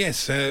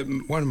 Yes,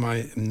 one of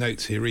my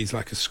notes here reads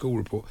like a school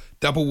report.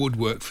 Double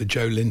woodwork for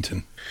Joe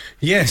Linton.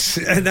 Yes,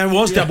 there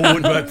was double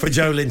woodwork for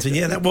Joe Linton.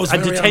 Yeah, that was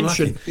and very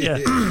detention. unlucky. Yeah.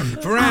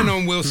 Varane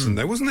on Wilson,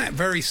 though, wasn't that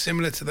very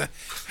similar to the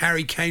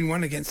Harry Kane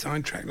one against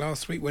Eintracht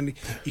last week when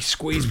he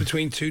squeezed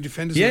between two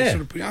defenders? Yeah.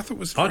 And I thought it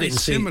was very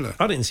similar.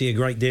 I didn't see a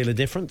great deal of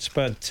difference,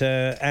 but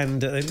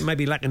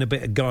maybe lacking a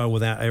bit of guile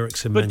without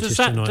Eriksen. But does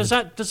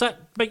that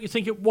make you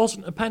think it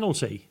wasn't a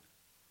penalty?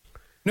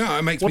 No,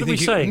 it makes what me are think.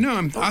 we saying? No,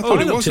 I thought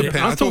it was a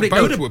penalty. I thought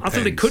both were. I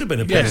thought it could have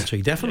been a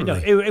penalty,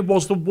 definitely. It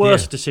was the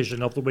worst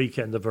decision of the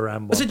weekend, the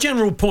Varane one. As a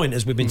general point,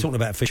 as we've been talking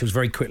about officials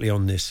very quickly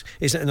on this,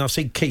 is that, and I've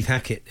seen Keith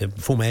Hackett,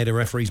 former head of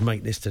referees,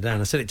 make this today, and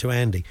I said it to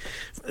Andy.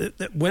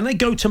 When they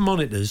go to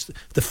monitors,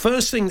 the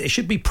first thing, it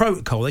should be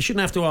protocol, they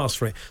shouldn't have to ask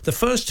for it. The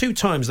first 2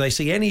 times they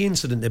see any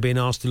incident they're being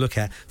asked to look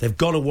at, they've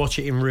got to watch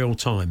it in real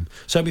time.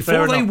 So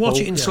before they watch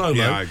it in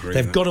slow-mo,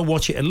 they've got to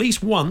watch it at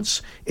least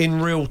once in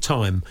real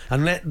time.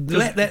 And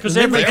because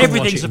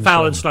everything's a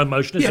foul in slow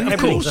motion, isn't it? Of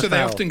course, so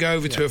they often go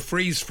over to a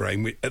freeze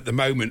frame at the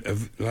moment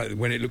of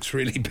when it looks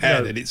really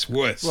bad and it's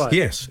worse. Right.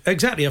 Yes,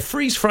 exactly. A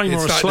freeze frame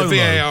or a slow-mo. The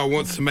VAR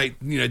wants to make,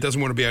 doesn't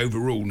want to be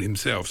overruled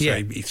himself, so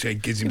he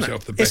gives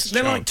himself the best chance.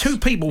 They're like 2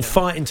 people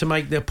fighting to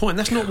make their point.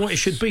 That's not what it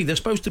should be. They're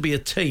supposed to be a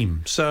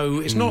team. So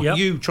it's not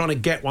you trying to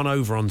get one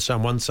over on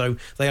someone so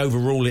they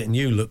overrule it and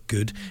you look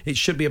good. It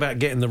should be about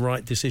getting the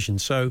right decision.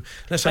 So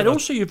let's say. And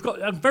also, you've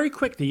got, very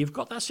quickly, you've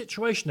got that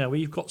situation now where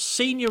you've got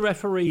senior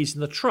referees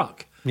in the truck.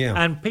 Yeah.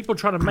 And people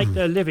trying to make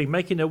their living,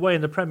 making their way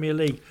in the Premier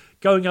League,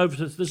 going over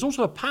to. There's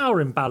also a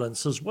power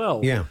imbalance as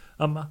well. Yeah.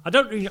 I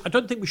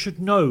don't think we should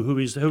know who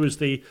is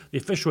the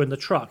official in the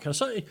truck.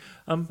 And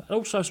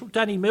also, I saw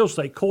Danny Mills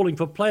today calling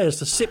for players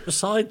to sit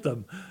beside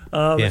them.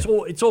 It's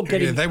all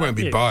getting. Yeah, they won't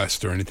be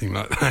biased or anything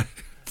like that.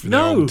 For their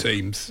own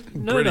teams.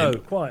 No,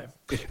 quite.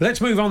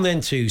 Let's move on then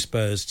to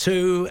Spurs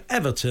 2,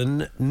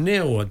 Everton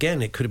 0.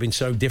 Again, it could have been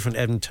so different,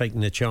 Everton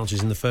taking their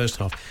chances in the first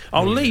half.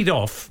 I'll lead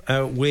off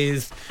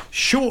with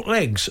short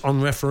legs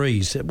on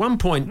referees. At one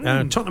point,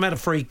 Tottenham had a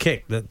free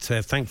kick that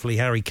thankfully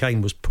Harry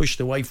Kane was pushed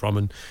away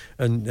from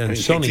and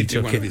Sonny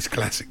took one it. Of his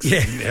classics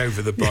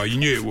over the bar. You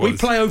knew it was. We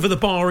play over the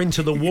bar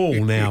into the wall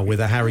now with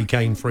a Harry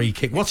Kane free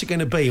kick. What's it going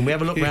to be? And we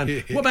have a look around.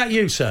 What about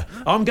you, sir?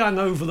 I'm going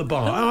over the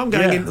bar. I'm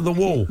going into the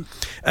wall.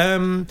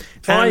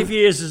 5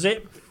 years, is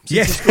it?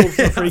 Yes, for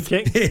a free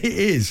kick. It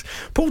is.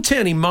 Paul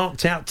Tierney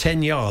marked out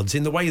 10 yards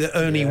in the way that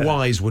Ernie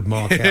Wise would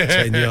mark out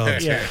 10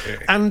 yards.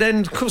 And then,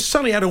 of course,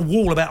 Sonny had a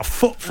wall about a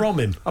foot from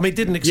him. I mean, it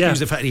didn't excuse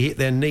the fact he hit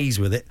their knees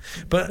with it.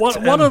 But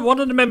one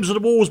of the members of the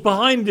wall was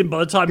behind him by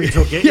the time he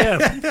took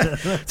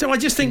it. So I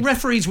just think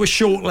referees were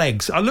short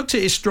legs. I looked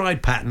at his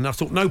stride pattern. I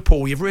thought, no,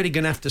 Paul, you're really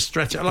going to have to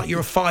stretch it like you're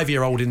a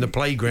 5-year-old in the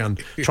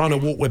playground trying to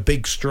walk with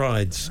big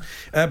strides.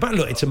 But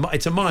look,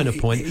 it's a minor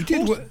point.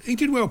 He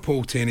did well,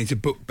 Paul Tierney, to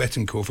book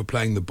Betancourt for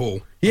playing the ball.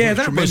 Yeah,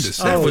 that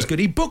was good.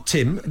 He booked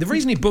him. The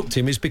reason he booked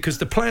him is because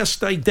the player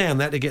stayed down.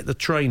 They had to get the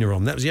trainer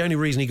on. That was the only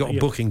reason he got a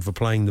booking for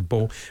playing the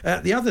ball.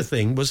 The other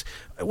thing was,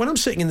 when I'm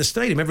sitting in the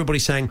stadium,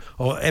 everybody's saying,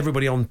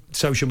 everybody on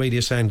social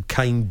media saying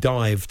Kane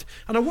dived.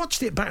 And I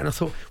watched it back and I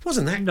thought,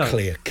 wasn't that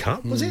clear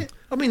cut, was it?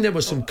 I mean, there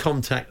was some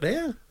contact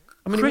there.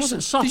 I mean,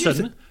 Chris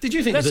Sutton. Did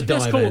you think it was a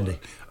dive, Andy?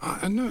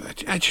 I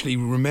don't actually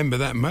remember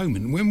that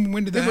moment.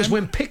 When did that happen? It was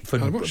when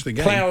Pickford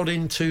ploughed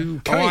into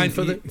Kane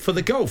for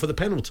the goal, for the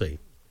penalty.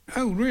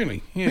 Oh,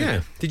 really?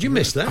 Yeah. Did you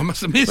miss that? I must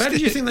have missed it. How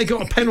did you think they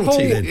got a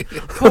penalty then?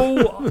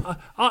 Paul,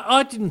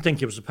 I didn't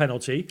think it was a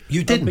penalty.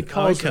 You didn't?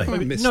 Because, okay. I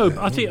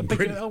think.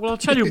 Well, I'll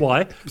tell you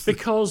why.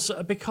 Because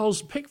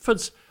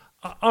Pickford's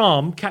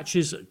arm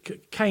catches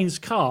Kane's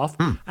calf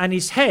and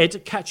his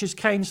head catches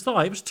Kane's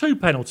thigh. It was 2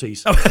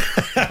 penalties.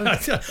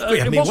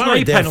 It wasn't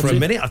worried there for a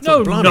minute. I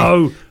thought,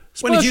 no.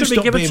 When did you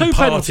stop being 2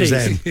 penalties?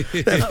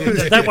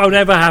 That won't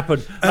ever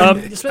happen.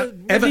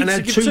 Everton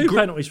had 2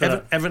 penalties for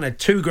that. Everton had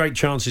 2 great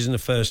chances in the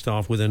first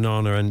half with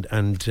Onana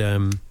and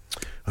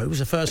who was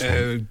the first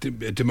one?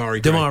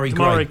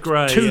 Demarai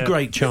Gray. 2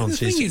 great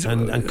chances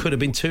and could have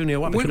been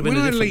 2-0 up. When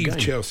I leave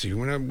Chelsea,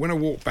 when I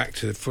walk back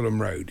to Fulham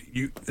Road,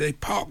 they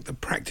park the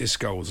practice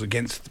goals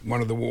against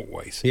one of the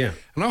walkways. Yeah.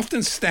 And I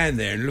often stand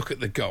there and look at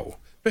the goal.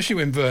 Especially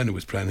when Werner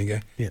was playing,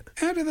 and go,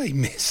 how do they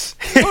miss?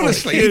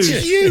 Honestly, it's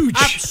huge.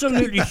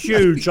 Absolutely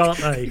huge, aren't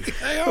they?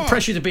 They are. The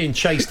pressure to being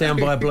chased down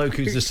by a bloke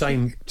who's the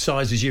same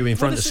size as you in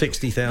front of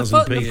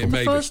 60,000 people.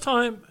 The first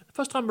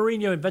first time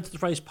Mourinho invented the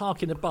phrase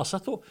 "parking the bus," I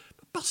thought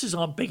buses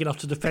aren't big enough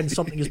to defend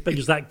something as big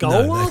as that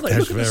goal, are they?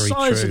 Look at the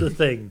size of the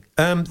thing.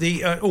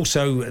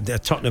 Also,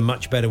 Tottenham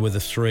much better with the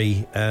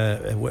 3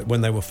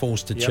 when they were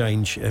forced to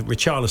change.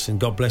 Richarlison,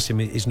 God bless him,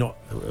 is not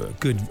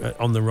good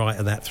on the right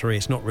of that 3.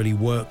 It's not really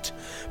worked.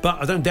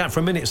 But I don't doubt for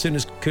a minute, as soon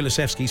as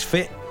Kulusevski's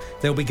fit,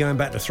 they'll be going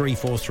back to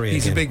 3-4-3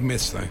 He's again. a big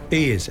miss, though.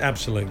 He is,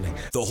 absolutely.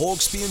 The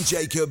Hawksbee and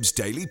Jacobs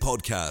Daily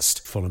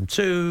Podcast. Fulham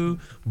 2,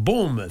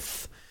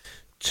 Bournemouth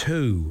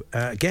 2.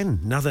 Again,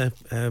 another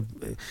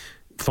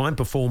fine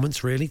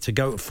performance, really, to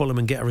go at Fulham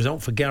and get a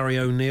result for Gary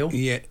O'Neill.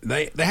 Yeah,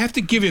 they have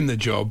to give him the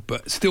job,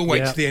 but still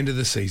wait to the end of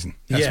the season.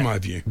 That's my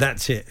view.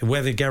 That's it.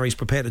 Whether Gary's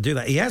prepared to do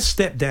that. He has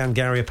stepped down,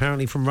 Gary,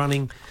 apparently, from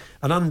running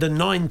an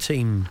under-9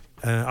 team.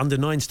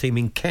 Under-9s team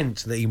in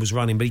Kent that he was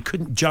running, but he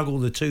couldn't juggle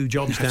the 2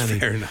 jobs down here.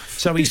 Fair enough.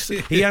 So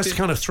he has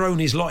kind of thrown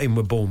his lot in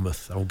with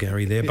Bournemouth, old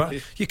Gary there.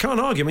 But you can't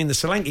argue. I mean, the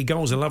Solanke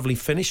goal's a lovely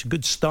finish, a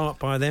good start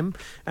by them,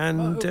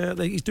 and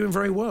he's doing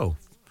very well.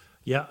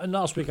 Yeah, and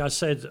last week I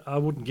said I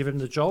wouldn't give him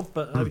the job,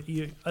 but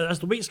as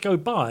the weeks go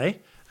by,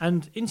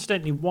 and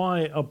incidentally,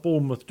 why are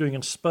Bournemouth doing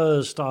a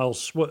Spurs-style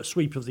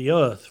sweep of the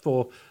earth?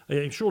 For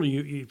surely,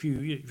 if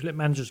you let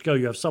managers go,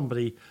 you have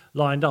somebody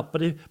lined up.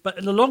 But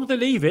the longer they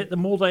leave it, the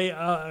more they.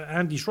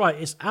 Andy's right;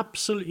 it's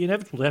absolutely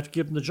inevitable. They have to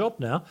give them the job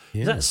now.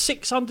 Yeah. Is that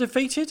 6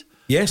 undefeated?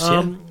 Yes.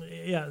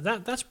 Yeah,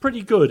 that's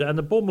pretty good. And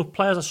the Bournemouth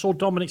players, I saw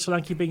Dominic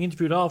Solanke being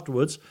interviewed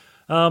afterwards.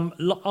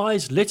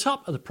 Eyes lit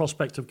up at the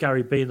prospect of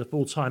Gary being the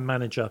full-time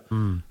manager.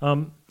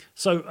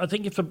 So I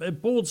think if the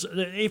boards,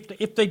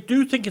 if they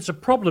do think it's a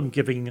problem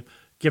giving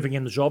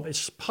him the job,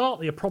 it's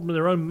partly a problem of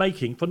their own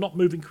making for not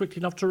moving quickly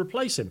enough to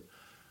replace him.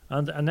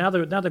 And now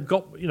they've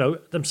got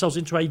themselves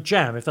into a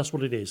jam, if that's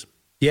what it is.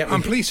 Yeah,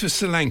 I'm pleased for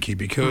Solanke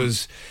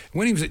because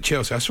when he was at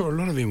Chelsea, I saw a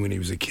lot of him when he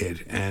was a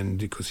kid, and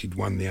because he'd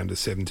won the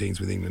under-17s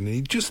with England, and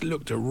he just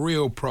looked a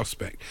real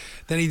prospect.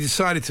 Then he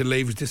decided to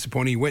leave, was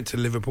disappointed. He went to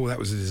Liverpool, that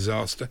was a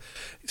disaster.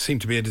 It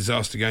seemed to be a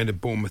disaster going to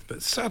Bournemouth,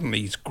 but suddenly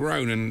he's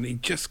grown, and he's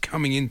just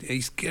coming in.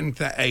 He's getting to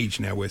that age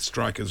now where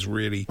strikers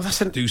really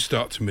do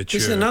start to mature.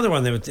 This is another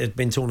one they've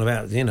been talking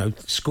about.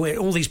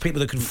 All these people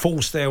that could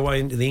force their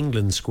way into the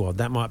England squad.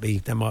 That might be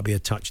a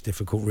touch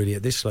difficult, really,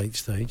 at this late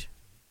stage.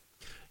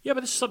 Yeah,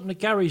 but this is something that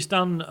Gary's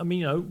done. I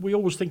mean, we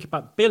always think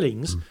about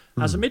Billings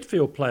as a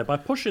midfield player by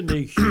pushing the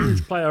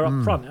huge player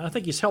up front. And I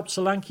think he's helped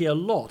Solanke a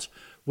lot,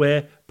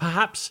 where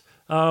perhaps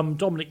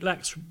Dominic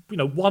lacks,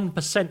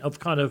 1% of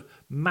kind of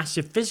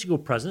massive physical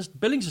presence.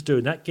 Billings is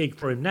doing that gig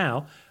for him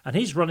now, and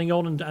he's running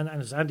on, and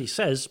as Andy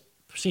says,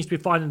 seems to be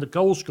finding the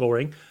goal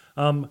scoring.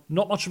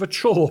 Not much of a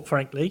chore,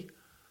 frankly.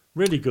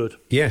 Really good.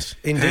 Yes,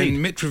 indeed.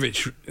 And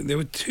Mitrovic, there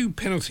were 2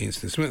 penalty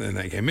incidents, weren't there, in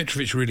that game?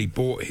 Mitrovic really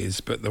bought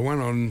his, but the one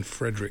on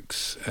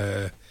Fredericks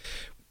by,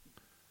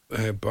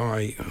 oh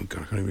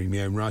God, I can't even read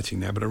my own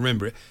writing now, but I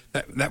remember it.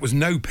 That was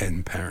no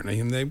pen, apparently.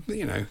 And they,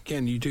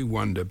 again, you do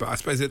wonder, but I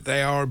suppose that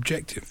they are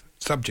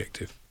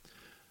subjective.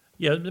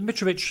 Yeah,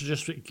 Mitrovic,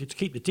 just to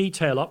keep the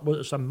detail up,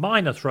 was a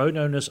minor throw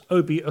known as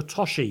Obi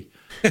Otoshi.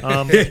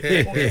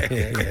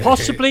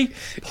 Possibly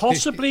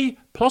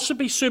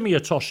Sumi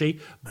Otoshi,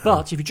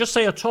 but if you just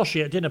say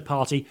Otoshi at a dinner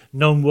party,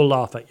 no one will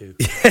laugh at you.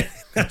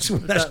 That's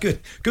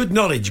good. Good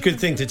knowledge. Good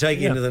thing to take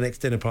into the next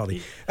dinner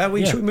party.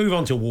 Should move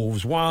on to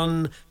Wolves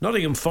 1,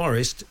 Nottingham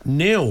Forest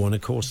 0, and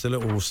of course the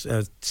little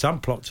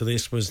subplot to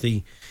this was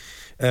the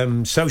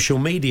social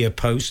media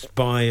post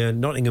by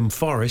Nottingham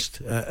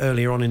Forest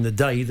earlier on in the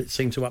day that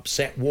seemed to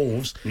upset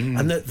Wolves,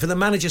 and for the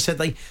manager said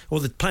the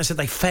player said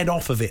they fed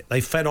off of it. They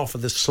fed off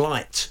of the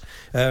slight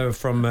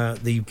from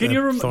the. Can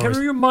you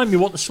remind me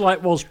what the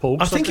slight was, Paul?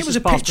 I think it was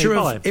a picture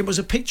of. It was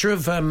a picture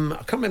of. I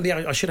can't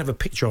remember. I should have a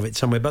picture of it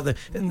somewhere. But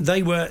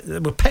they were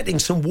petting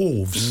some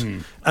wolves,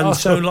 and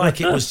so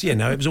it was.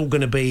 It was all going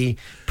to be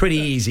pretty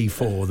easy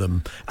for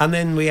them. And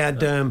then we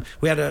had an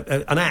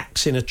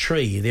axe in a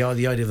tree. The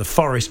idea of the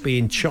forest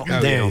being chopped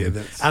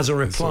down as a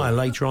reply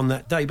later on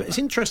that day. But it's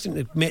interesting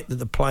to admit that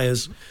the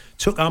players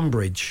took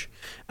umbrage,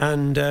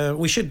 and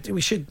we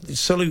should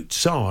salute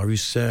Sarr,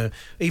 who's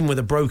even with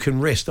a broken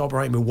wrist,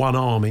 operating with one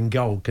arm in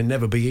goal can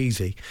never be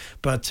easy.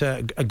 But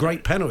a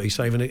great penalty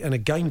save and a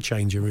game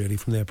changer really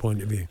from their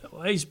point of view.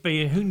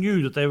 Who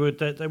knew that they were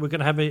going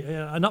to have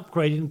an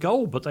upgrade in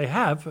goal? But they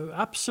have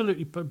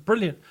absolutely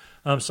brilliant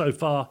so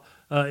far.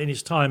 In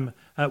his time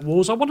at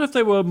Wolves. I wonder if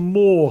they were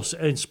more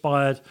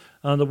inspired,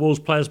 the Wolves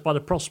players, by the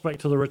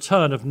prospect of the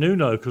return of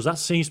Nuno, because that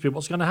seems to be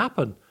what's going to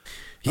happen.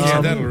 Yeah,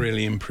 that'll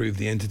really improve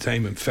the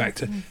entertainment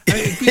factor.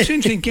 It's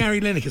interesting,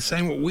 Gary Lineker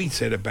saying what we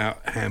said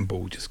about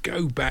handball. Just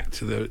go back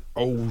to the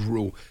old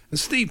rule. And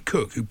Steve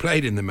Cook, who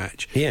played in the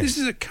match, this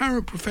is a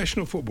current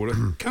professional footballer,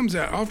 comes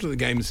out after the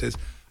game and says,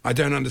 I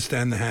don't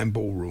understand the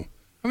handball rule.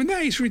 I mean,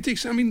 that is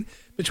ridiculous. I mean,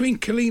 between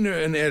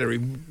Kalina and Ellery,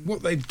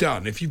 what they've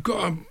done, if you've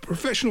got a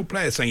professional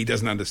player saying he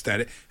doesn't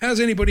understand it, how's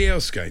anybody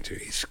else going to?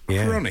 It's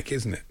chronic,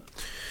 isn't it?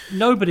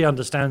 Nobody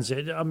understands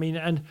it. I mean,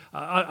 and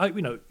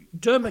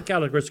Dermot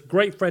Gallagher is a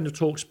great friend of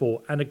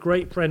TalkSport and a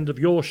great friend of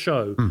your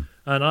show,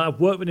 and I've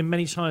worked with him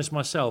many times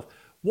myself.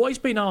 What he's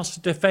been asked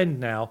to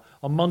defend now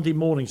on Monday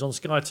mornings on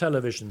Sky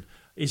Television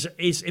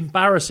is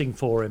embarrassing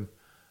for him.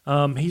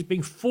 He's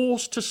being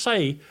forced to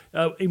say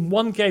in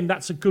one game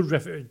that's a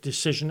good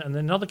decision, and in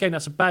another game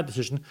that's a bad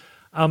decision.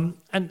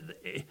 And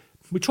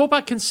we talk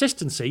about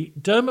consistency.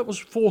 Dermot was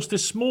forced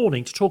this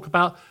morning to talk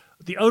about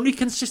the only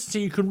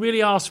consistency you can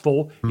really ask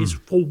for is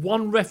for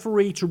one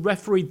referee to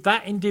referee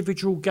that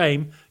individual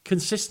game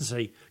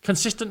consistently.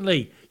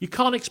 You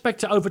can't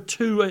expect it over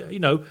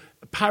two,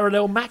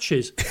 parallel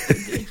matches.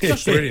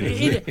 Just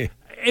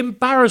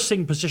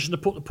embarrassing position to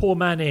put the poor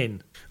man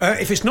in.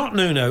 If it's not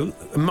Nuno,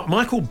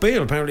 Michael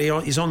Beale apparently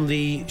is on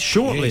the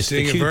shortlist. He's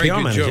doing a very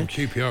good job.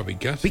 QPR be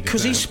gutted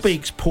because he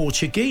speaks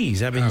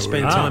Portuguese, having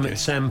spent time at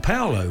Sao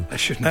Paulo. That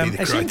shouldn't be the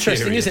criteria. It's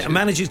interesting, isn't it? A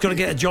manager's got to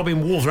get a job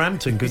in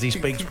Wolverhampton because he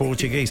speaks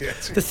Portuguese.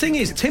 The thing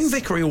is, Tim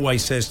Vickery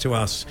always says to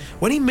us,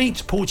 when he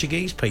meets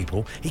Portuguese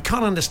people, he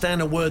can't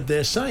understand a word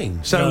they're saying.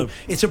 So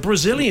it's a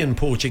Brazilian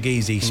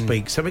Portuguese he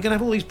speaks. So we're going to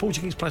have all these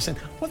Portuguese players saying,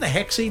 what the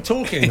heck's he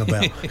talking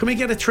about? Can we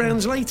get a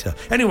translator?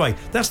 Anyway,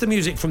 that's the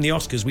music from the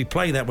Oscars. We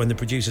play that when the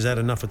producers had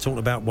enough of talking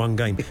about one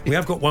game. We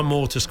have got one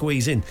more to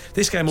squeeze in.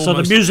 This game almost...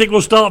 So the music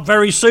will start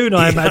very soon,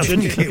 I imagine.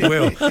 I think it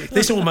will.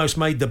 This almost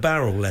made the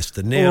barrel.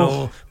 Leicester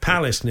 0,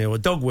 Palace 0. A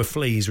dog with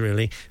fleas,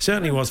 really.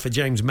 Certainly was for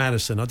James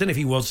Maddison. I don't know if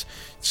he was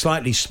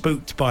slightly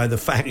spooked by the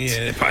fact...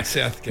 Yeah, by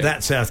Southgate.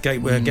 That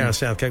Southgate, where Gareth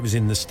Southgate was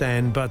in the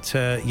stand. But,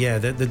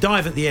 the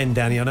dive at the end,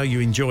 Danny, I know you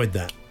enjoyed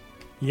that.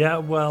 Yeah,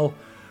 well...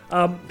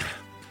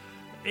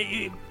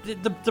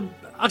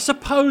 I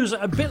suppose,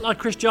 a bit like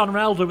Cristiano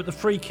Ronaldo with the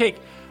free kick,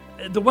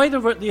 the way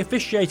the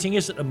officiating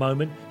is at the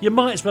moment, you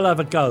might as well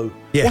have a go.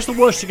 Yeah. What's the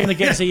worst you're going to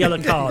get is a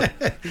yellow card?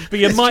 But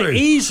you might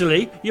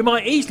easily,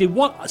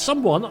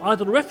 someone,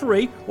 either the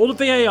referee or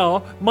the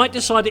VAR, might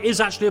decide it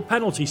is actually a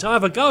penalty. So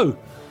have a go.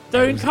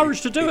 They're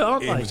encouraged to do it,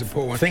 aren't they? It was a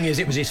poor one. The thing is,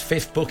 it was his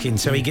fifth booking,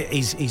 so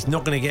he's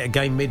not going to get a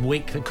game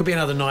midweek. It could be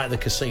another night at the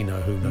casino,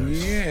 who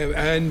knows? Yeah,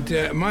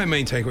 and my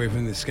main takeaway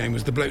from this game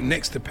was the bloke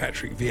next to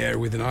Patrick Vieira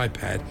with an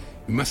iPad.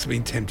 He must have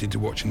been tempted to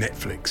watch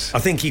Netflix. I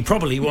think he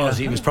probably was.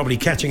 Yeah. He was probably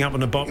catching up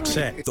on a box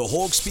set. The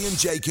Hawksbee and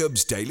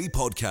Jacobs Daily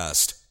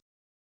Podcast.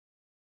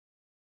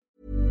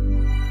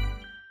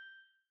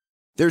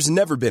 There's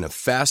never been a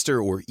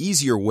faster or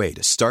easier way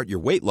to start your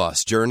weight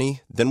loss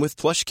journey than with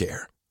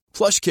PlushCare.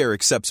 PlushCare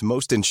accepts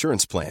most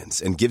insurance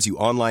plans and gives you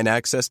online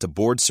access to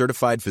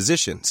board-certified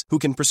physicians who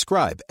can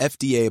prescribe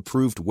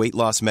FDA-approved weight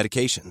loss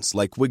medications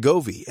like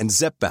Wegovy and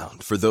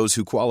Zepbound for those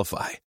who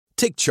qualify.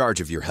 Take charge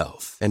of your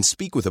health and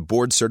speak with a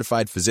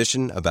board-certified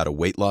physician about a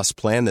weight loss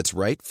plan that's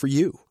right for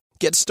you.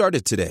 Get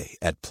started today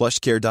at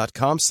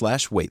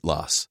plushcare.com/weight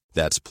loss.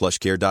 That's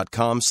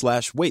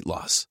plushcare.com/weight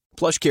loss.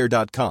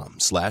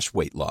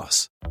 plushcare.com/weight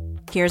loss.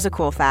 Here's a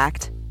cool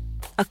fact.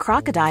 A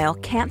crocodile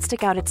can't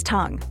stick out its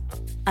tongue.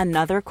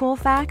 Another cool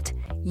fact,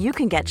 you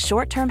can get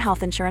short-term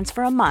health insurance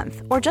for a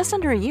month or just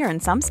under a year in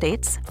some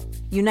states.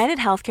 United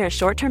Healthcare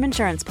short-term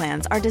insurance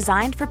plans are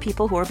designed for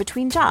people who are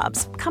between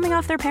jobs, coming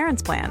off their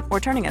parents' plan, or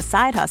turning a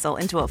side hustle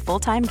into a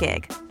full-time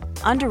gig.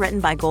 Underwritten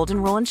by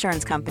Golden Rule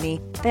Insurance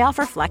Company, they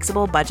offer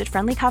flexible,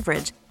 budget-friendly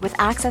coverage with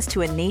access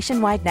to a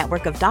nationwide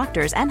network of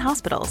doctors and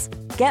hospitals.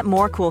 Get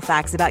more cool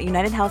facts about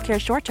United Healthcare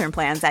short-term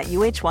plans at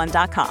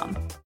uh1.com.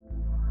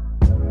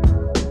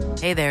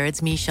 Hey there,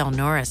 it's Michelle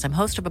Norris. I'm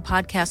host of a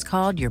podcast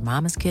called Your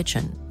Mama's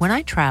Kitchen. When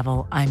I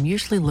travel, I'm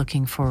usually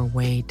looking for a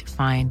way to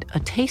find a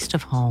taste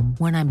of home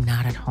when I'm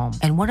not at home.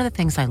 And one of the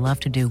things I love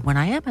to do when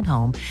I am at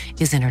home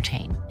is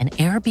entertain. And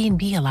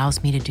Airbnb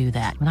allows me to do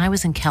that. When I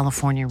was in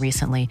California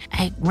recently,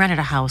 I rented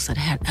a house that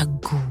had a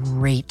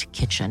great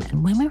kitchen.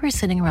 And when we were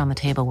sitting around the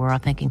table, we were all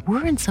thinking,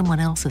 we're in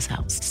someone else's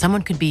house.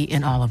 Someone could be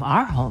in all of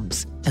our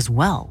homes as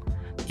well.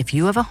 If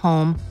you have a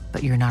home,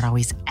 but you're not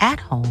always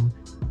at home,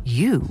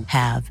 you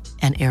have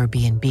an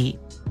Airbnb.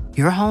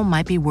 Your home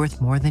might be worth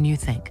more than you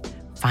think.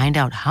 Find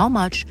out how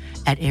much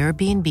at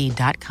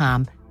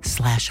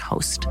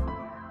airbnb.com/host.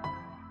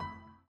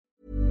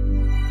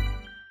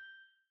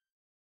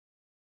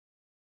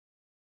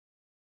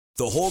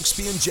 The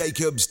Hawksbee and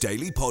Jacobs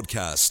Daily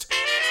Podcast.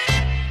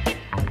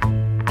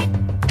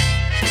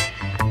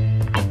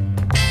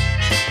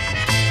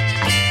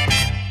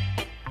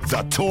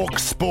 The Talk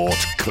Sport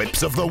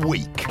Clips of the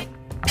Week.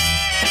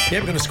 Yeah,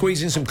 we're going to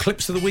squeeze in some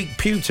clips of the week.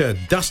 Pewter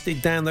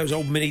dusted down those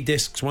old mini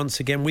discs once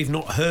again. We've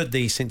not heard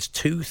these since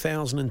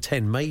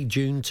 2010, May,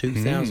 June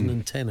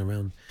 2010,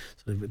 around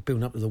sort of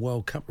building up to the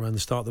World Cup, around the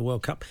start of the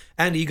World Cup.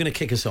 Andy, you're going to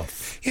kick us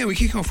off. Yeah, we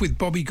kick off with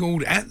Bobby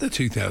Gould at the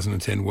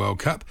 2010 World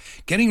Cup,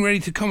 getting ready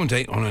to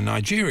commentate on a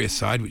Nigeria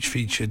side which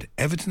featured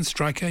Everton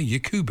striker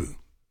Yakubu.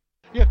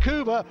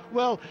 Yakubu,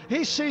 well,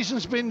 his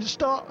season's been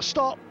stop,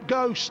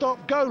 go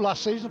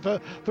last season for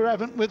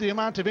Everton with the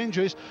amount of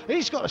injuries.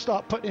 He's got to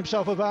start putting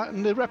himself about,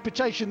 and the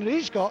reputation that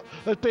he's got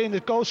as being a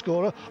goal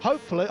scorer,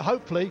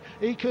 hopefully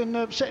he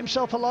can set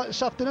himself alight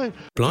this afternoon.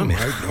 Blimey, I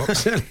hope not. I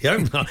certainly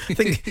hope not. I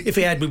think if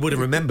he had, we would have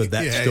remembered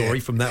that story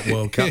from that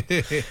World Cup.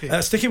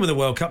 Sticking with the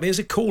World Cup, here's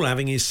a call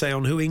having his say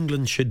on who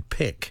England should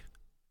pick.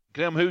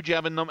 Graham, who do you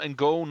have in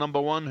goal,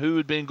 number one? Who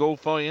would be in goal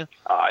for you?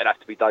 It'd have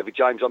to be David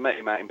James. I met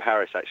him out in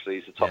Paris, actually.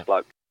 He's a top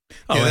bloke.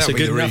 Oh, Yeah, that's a that'll be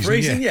good the enough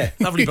reason, yeah.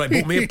 Lovely bloke,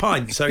 bought me a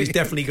pint, so he's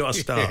definitely got a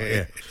start,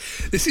 yeah.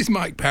 This is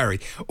Mike Parry,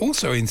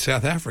 also in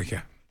South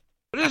Africa.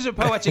 It is a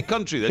poetic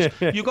country, this.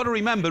 You've got to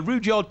remember,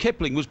 Rudyard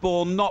Kipling was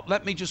born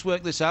let me just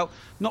work this out,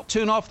 not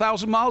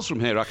 2,500 miles from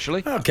here,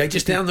 actually. Okay,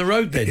 just down the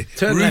road then.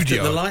 Turn left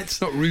at the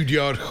lights. Not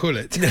Rudyard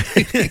Hullet.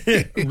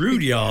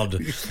 Rudyard.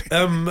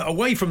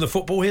 Away from the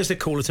football, here's the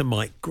caller to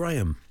Mike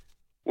Graham.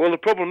 Well, the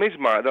problem is,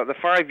 Mike, that they're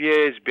 5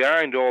 years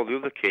behind all the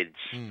other kids.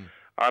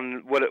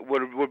 And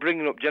we're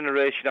bringing up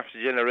generation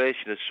after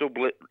generation of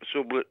sublit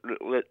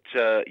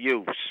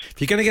youths. If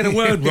you're going to get a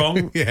word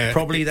wrong,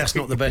 probably that's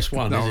not the best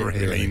one. Not is it?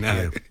 really,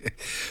 no.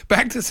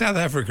 Back to South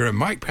Africa, and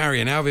Mike Parry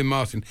and Alvin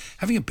Martin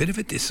having a bit of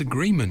a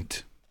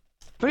disagreement.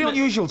 Very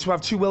unusual to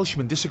have two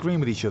Welshmen disagreeing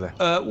with each other.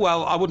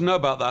 Well, I wouldn't know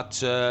about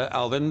that,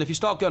 Alvin. If you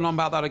start going on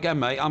about that again,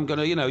 mate, I'm going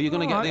to, you're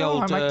going to get the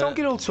old... mate, don't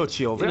get all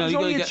touchy over it. It was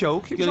only a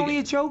joke. It was only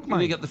a joke, mate. You're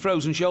going to get the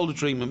frozen shoulder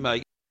treatment,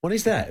 mate. What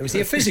is that? Was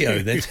he a physio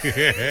then?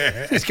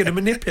 He's going to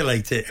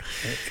manipulate it.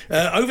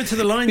 Over to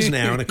the lines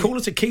now, and a caller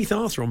to Keith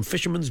Arthur on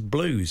Fisherman's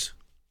Blues.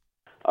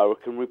 I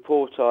can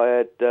report I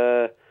had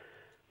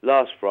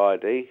last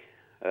Friday,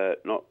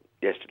 not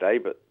yesterday,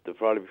 but the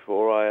Friday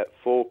before, I had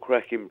 4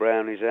 cracking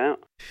brownies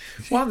out.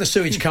 Why aren't the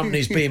sewage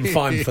companies being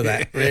fined for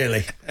that,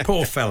 really?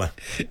 Poor fella.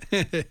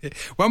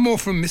 One more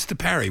from Mr.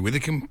 Parry with a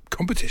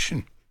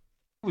competition.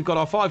 We've got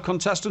our 5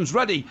 contestants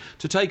ready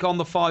to take on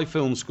the 5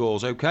 film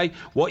scores, OK?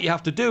 What you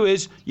have to do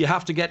is you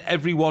have to get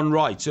everyone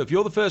right. So if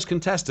you're the first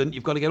contestant,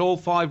 you've got to get all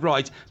 5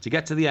 right to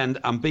get to the end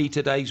and be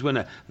today's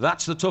winner.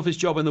 That's the toughest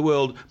job in the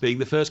world, being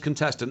the first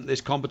contestant in this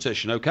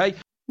competition, OK?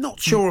 Not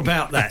sure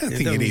about that. I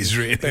think it is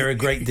really. Bear a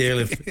great deal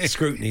of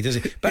scrutiny, does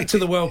it? Back to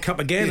the World Cup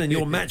again, and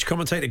your match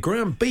commentator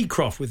Graham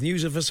Beecroft with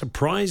news of a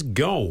surprise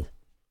goal.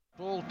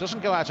 Ball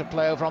doesn't go out of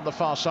play over on the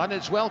far side.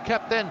 It's well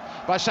kept in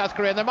by South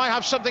Korea. And they might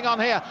have something on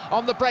here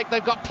on the break.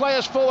 They've got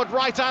players forward,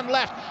 right and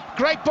left.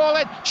 Great ball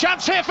in.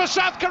 Chance here for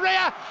South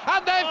Korea.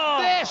 And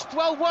they've missed.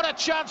 Well, what a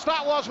chance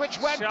that was, which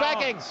went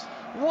begging.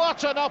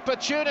 What an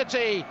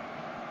opportunity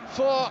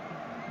for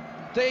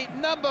the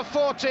number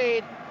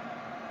 14.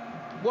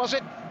 Was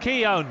it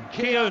Keown,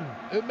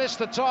 who missed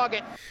the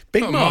target?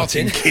 Big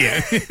Martin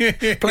Keown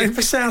playing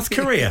for South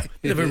Korea.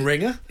 Bit of a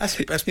ringer. That's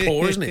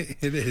poor, isn't it?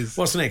 It is.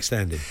 What's next,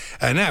 Andy?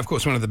 Now, of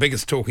course, one of the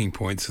biggest talking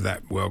points of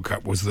that World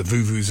Cup was the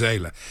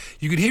Vuvuzela.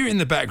 You could hear it in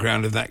the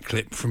background of that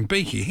clip from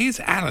Beaky.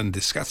 Here's Alan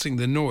discussing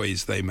the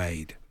noise they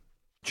made.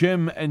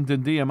 Jim in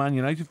Dundee, a Man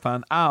United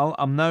fan. Al,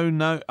 I'm now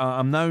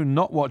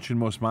not watching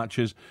most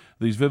matches.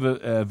 These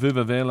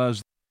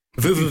Vuvuzelas.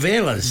 The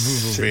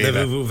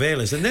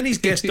Vuvuzelas. And then his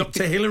guest,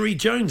 Dr. Hilary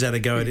Jones, had a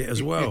go at it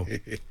as well.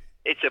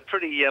 It's a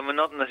pretty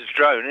monotonous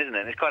drone, isn't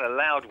it? It's quite a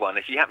loud one.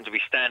 If you happen to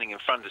be standing in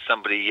front of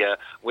somebody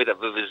with a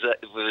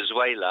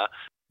Vuvuzuela.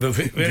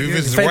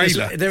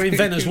 They're in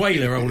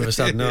Venezuela all of a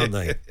sudden, aren't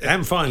they?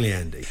 And finally,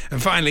 Andy.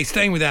 And finally,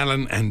 staying with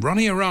Alan and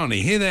Ronnie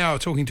Arani. Here they are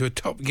talking to a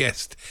top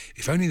guest.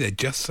 If only they'd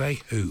just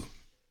say who.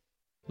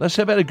 Let's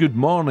say a very good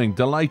morning.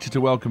 Delighted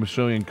to welcome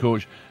Australian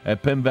coach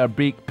Pim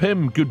Verbeek.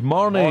 Pim, good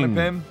morning. Morning,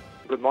 Pim.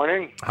 Good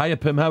morning. Hiya,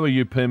 Pim. How are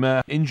you, Pim?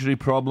 Injury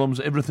problems,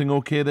 everything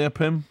okay there,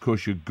 Pim? Of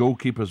course, your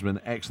goalkeeper's been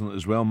excellent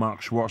as well,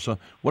 Mark Schwarzer.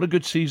 What a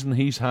good season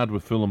he's had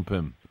with Fulham,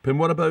 Pim. Pim,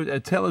 what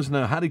about, tell us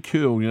now, Harry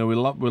Kewell,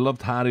 we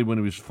loved Harry when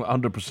he was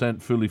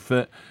 100% fully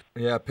fit.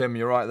 Yeah, Pim,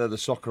 you're right there, the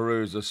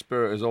Socceroos, the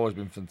spirit has always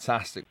been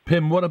fantastic.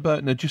 Pim, what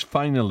about, now just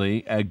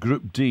finally,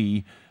 Group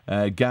D,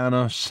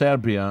 Ghana,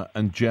 Serbia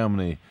and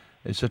Germany.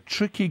 It's a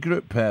tricky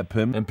group,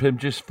 Pim. And Pim,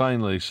 just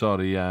finally,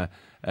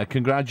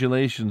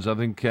 congratulations. I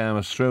think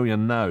Australia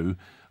now,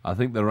 I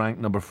think they're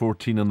ranked number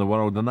 14 in the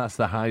world, and that's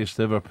the highest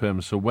ever,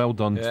 Pim. So well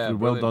done,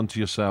 well done to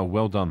yourself.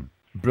 Well done.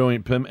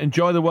 Brilliant, Pim.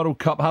 Enjoy the World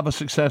Cup. Have a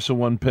successful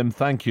one, Pim.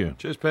 Thank you.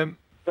 Cheers, Pim.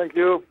 Thank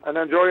you, and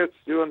enjoy it.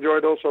 You enjoy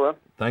it also, eh?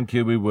 Thank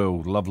you, we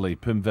will. Lovely.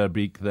 Pim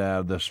Verbeek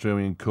there, the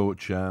Australian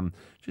coach.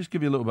 Just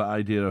give you a little bit of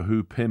idea of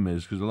who Pim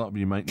is, because a lot of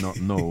you might not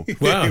know.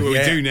 Well, we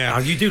do now.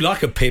 You do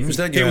like a Pims,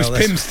 don't you? It was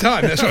Pim's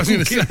time, that's what I was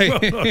going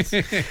to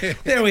say.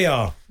 There we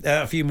are.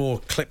 A few more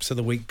clips of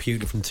the week,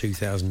 Pewter, from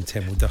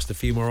 2010. We'll dust a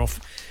few more off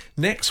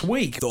next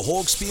week. The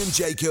Hawksby and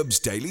Jacobs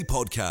Daily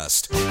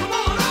Podcast.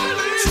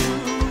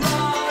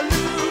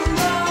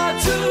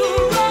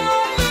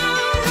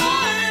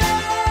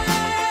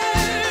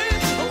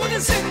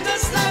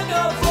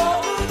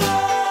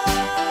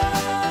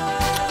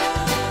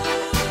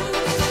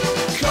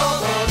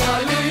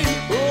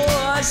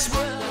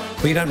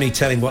 Well, you don't need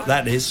telling what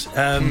that is.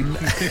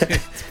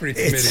 It's pretty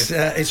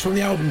familiar. It's from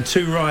the album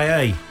Tu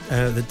Rai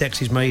that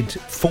Dexys made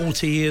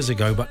 40 years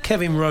ago, but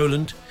Kevin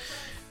Rowland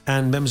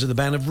and members of the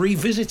band have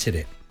revisited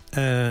it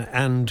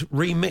and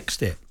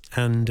remixed it.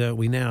 And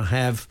we now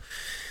have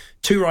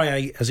Tu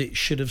Rai as it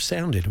should have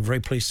sounded. I'm very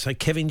pleased to say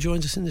Kevin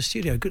joins us in the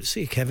studio. Good to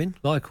see you, Kevin.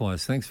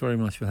 Likewise. Thanks very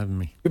much for having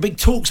me. You're a big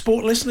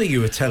TalkSport listener,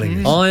 you were telling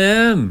us. I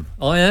am.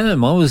 I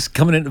was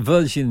coming into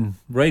Virgin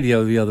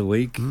Radio the other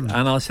week and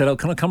I said,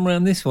 can I come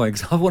around this way?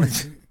 Because I wanted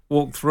to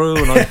walk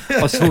through and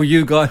I saw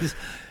you guys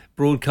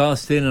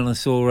broadcasting and I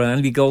saw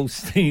Andy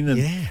Goldstein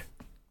and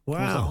Wow.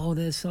 I was like, oh,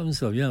 there's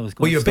so-and-so. Yeah, I was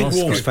quite Well, you're a big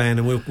starstruck. Wolves fan,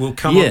 and we'll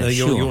come on to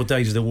sure. your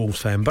days as a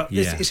Wolves fan. But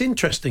Yeah. it's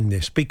interesting,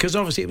 this, because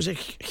obviously it was a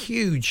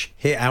huge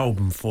hit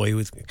album for you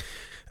with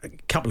a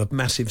couple of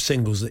massive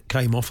singles that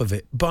came off of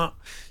it. But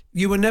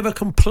you were never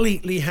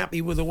completely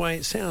happy with the way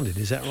it sounded.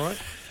 Is that right?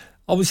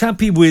 I was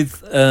happy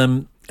with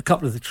a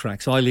couple of the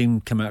tracks. Eileen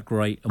came out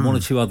great, and one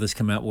or two others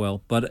came out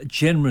well. But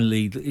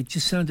generally, it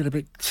just sounded a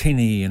bit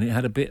tinny, and it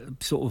had a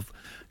bit sort of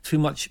too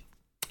much.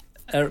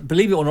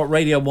 Believe it or not,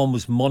 Radio 1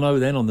 was mono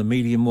then on the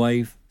medium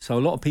wave. So a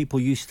lot of people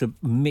used to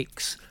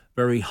mix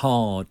very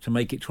hard to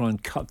make it try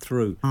and cut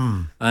through.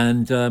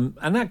 And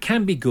that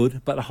can be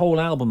good, but a whole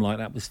album like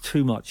that was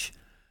too much.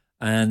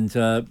 And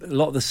a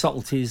lot of the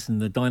subtleties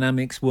and the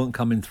dynamics weren't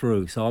coming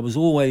through. So I was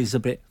always a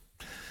bit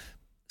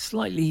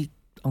slightly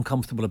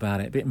uncomfortable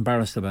about it, a bit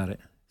embarrassed about it.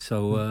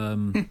 So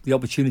the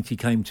opportunity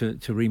came to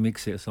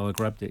remix it, so I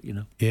grabbed it,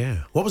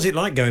 Yeah. What was it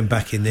like going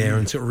back in there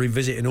and sort of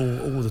revisiting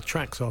all the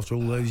tracks after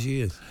all those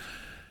years?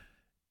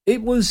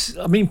 It was,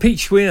 I mean, Pete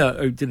Schwiener,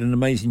 who did an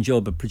amazing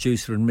job, a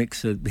producer and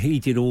mixer, he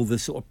did all the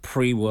sort of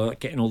pre-work,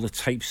 getting all the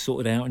tapes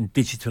sorted out and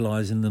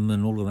digitalising them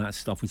and all of that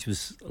stuff, which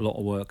was a lot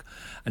of work.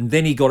 And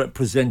then he got it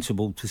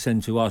presentable to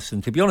send to us.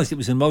 And to be honest, it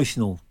was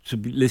emotional to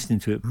be listening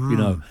to it,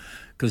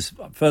 because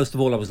first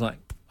of all, I was like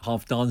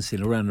half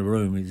dancing around the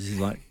room. It was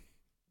like,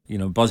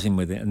 buzzing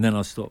with it. And then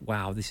I thought,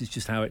 wow, this is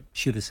just how it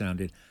should have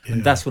sounded. Yeah.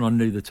 And that's when I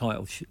knew the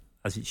title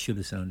as it should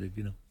have sounded,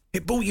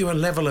 It brought you a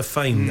level of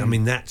fame, I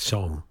mean, that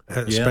song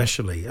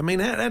especially. I mean,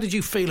 how did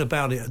you feel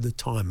about it at the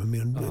time? I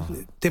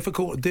mean,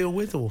 difficult to deal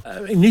with? Or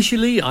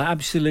initially, I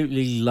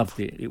absolutely loved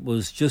it. It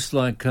was just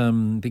like,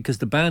 because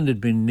the band had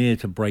been near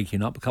to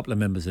breaking up. A couple of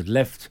members had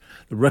left.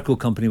 The record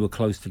company were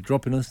close to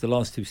dropping us. The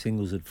last two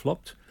singles had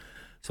flopped.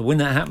 So when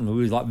that happened,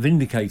 we were like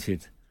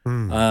vindicated.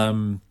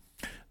 And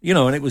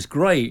it was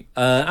great.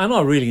 And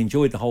I really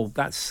enjoyed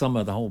that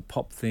summer, the whole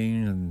pop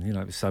thing. And,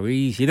 it was so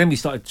easy. Then we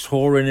started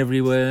touring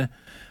everywhere.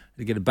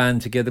 To get a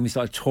band together, and we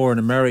started touring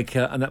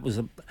America, and that was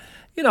it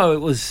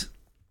was,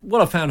 what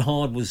I found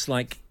hard was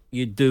like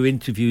you'd do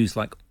interviews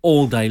like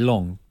all day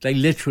long. They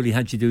literally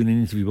had you doing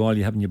an interview while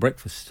you're having your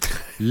breakfast,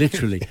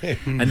 literally,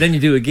 and then you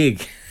do a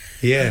gig.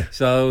 Yeah.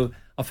 So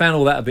I found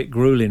all that a bit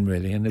grueling,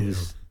 really, and there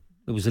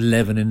was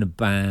 11 in the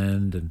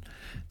band, and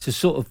to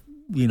sort of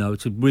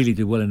to really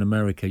do well in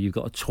America, you've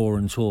got to tour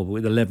and tour, but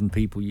with 11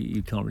 people,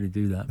 you can't really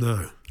do that.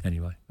 No.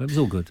 Anyway, it was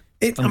all good.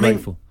 I'm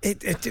grateful.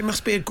 It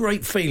must be a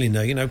great feeling,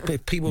 though.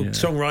 People,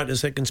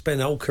 songwriters, they can spend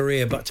a whole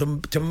career, but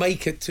to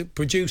make it, to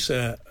produce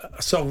a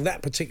song,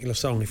 that particular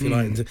song, if you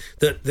like,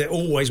 that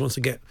always wants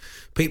to get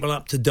people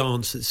up to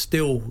dance, that's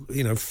still,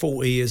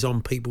 40 years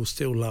on, people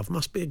still love,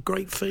 must be a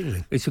great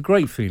feeling. It's a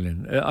great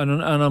feeling,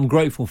 and I'm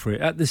grateful for it.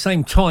 At the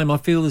same time, I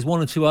feel there's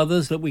one or two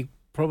others that we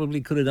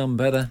probably could have done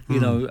better,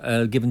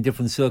 given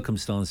different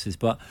circumstances.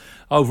 But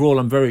overall,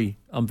 I'm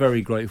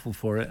very grateful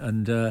for it,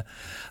 and I'm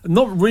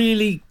not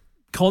really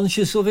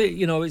conscious of it.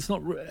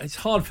 It's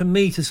hard for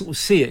me to sort of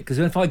see it, because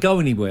if I go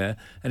anywhere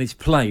and it's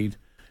played,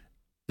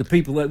 the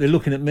people that they're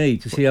looking at me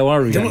to see how I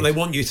react. I don't know what they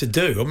want you to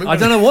do. I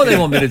don't know what they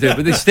want me to do,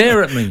 but they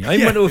stare at me. I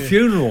even went to a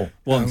funeral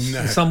once,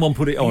 and someone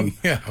put it on,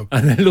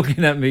 and they're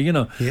looking at me.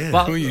 Yeah.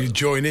 But you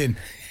join in.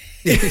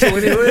 But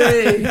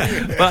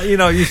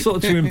you're sort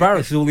of too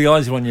embarrassed because all the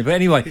eyes are on you. But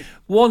anyway,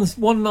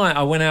 one night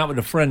I went out with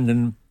a friend,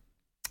 and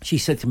she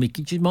said to me,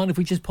 "Do you mind if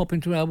we just pop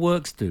into our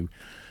works do?"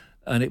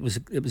 And it was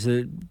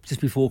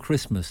just before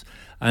Christmas,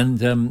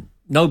 and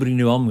nobody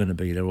knew I'm going to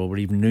be there, or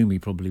even knew me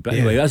probably. But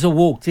anyway, as I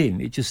walked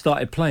in, it just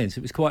started playing, so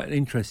it was quite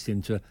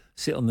interesting to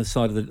stand on the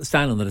side of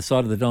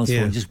the dance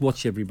floor and just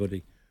watch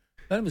everybody.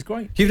 And it was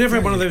great. You've never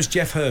had one of those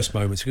Geoff Hurst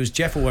moments, because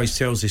Geoff always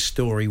tells this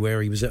story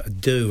where he was at a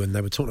do and they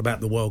were talking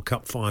about the World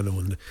Cup final,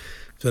 and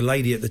the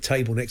lady at the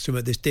table next to him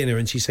at this dinner,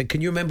 and she said,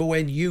 "Can you remember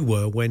when you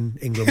were when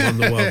England won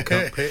the World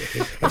Cup?"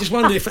 I just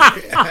wondered if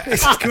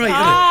it's great,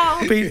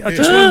 isn't it? I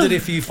just wondered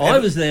if you've. I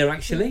was there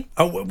actually.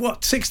 Oh,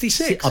 what?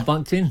 66? I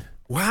bumped in.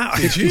 Wow,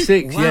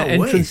 66. Wow, yeah,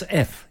 entrance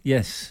F.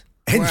 Yes.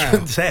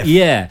 Entrance F.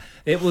 Yeah,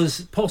 it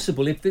was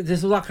possible. If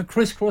there's like a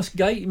crisscross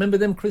gate, remember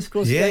them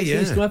crisscross gates?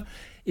 Yeah.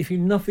 If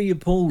enough of you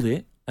pulled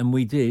it, and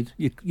we did,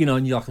 and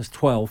you're like us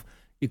 12.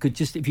 You could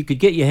just, if you could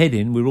get your head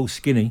in, we're all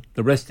skinny.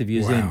 The rest of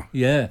you's in.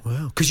 Yeah.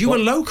 Wow. Because you were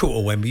local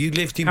at Wembley. You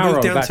moved down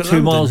about to 2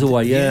 London. miles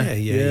away.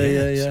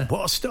 Yeah.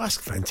 That's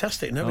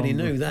fantastic. Nobody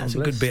knew that. It's a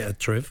good bit of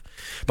triv.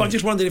 But I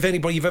just wondered if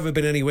you've ever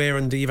been anywhere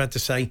and you've had to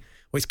say,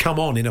 well, it's come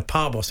on in a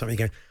pub or something,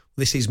 you go,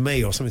 this is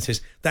me, or someone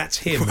says, that's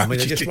him. I mean,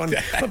 I just wonder.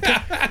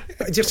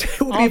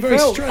 It would be very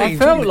strange.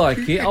 I felt like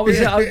it. I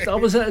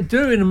was at a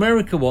do in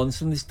America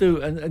once, and this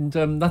do, and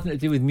nothing to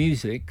do with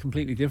music,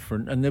 completely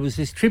different. And there was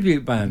this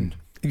tribute band.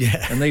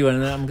 Yeah. And they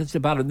went, I'm just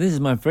about it. This is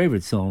my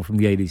favourite song from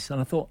the 80s. And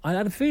I thought, I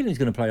had a feeling he was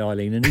going to play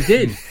Eileen, and he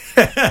did.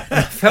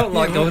 I felt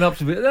like going up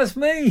to it, that's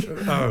me.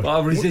 But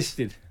I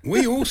resisted.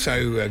 We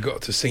also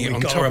got to sing it on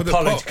Top of the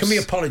Pops. Can we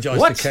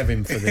apologise to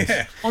Kevin for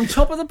this? On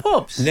Top of the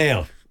Pops?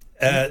 Now,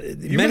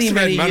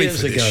 many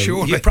years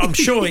ago. I'm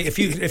sure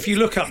if you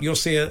look up, you'll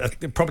see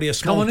probably a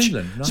small Come on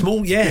England.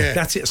 No?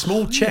 That's it. A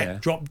small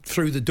check dropped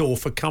through the door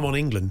for Come on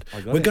England.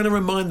 We're going to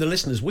remind the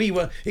listeners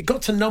it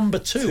got to number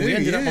 2. We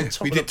ended up on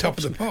top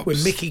of the pops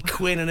with Mickey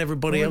Quinn and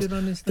everybody else.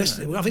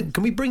 I think,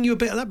 can we bring you a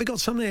bit of that? We got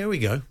something. Here we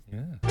go. Yeah.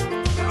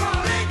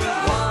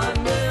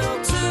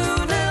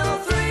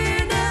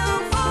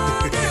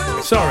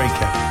 Sorry,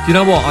 Kev. Do you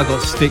know what? I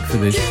got stick for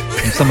this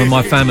from some of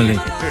my family.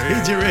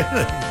 Did you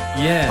really?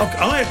 Yeah.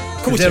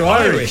 Of course, they're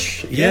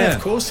Irish. Yeah,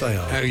 of course they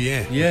are. Oh,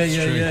 yeah.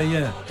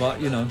 Yeah. But,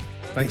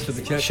 thanks for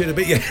the check. Should have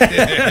been,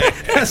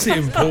 that's the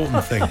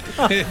important thing.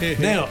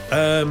 Now,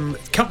 a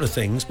couple of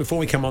things before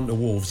we come on to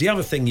Wolves. The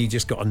other thing you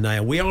just got to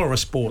nail, we are a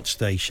sports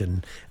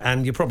station,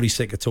 and you're probably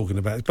sick of talking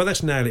about it, but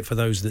let's nail it for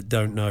those that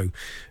don't know.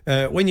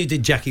 When you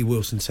did Jackie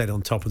Wilson Said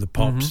on Top of the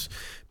Pops,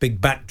 big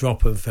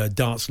backdrop of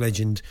darts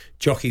legend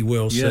Jockey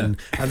Wilson,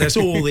 and there's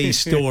all these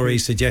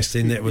stories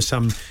suggesting that it was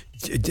some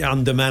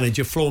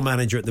floor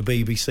manager at the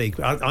BBC.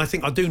 I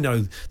think I do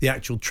know the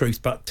actual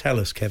truth, but tell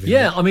us, Kevin.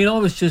 Yeah, I mean, I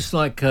was just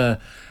like...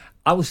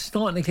 I was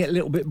starting to get a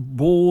little bit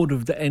bored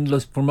of the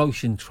endless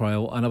promotion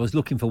trail, and I was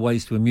looking for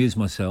ways to amuse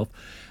myself.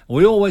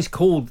 We always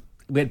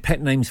we had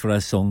pet names for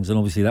our songs, and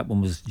obviously that one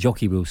was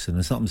Jockey Wilson,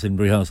 and something's in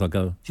rehearsal, I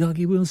go,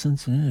 Jockey Wilson,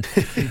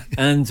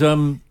 and,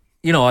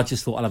 I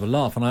just thought I'd have a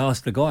laugh, and I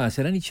asked the guy, I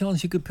said, any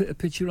chance you could put a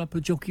picture up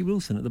of Jockey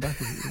Wilson at the back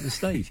of the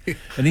stage?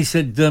 And he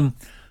said,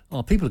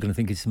 people are going to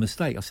think it's a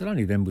mistake. I said,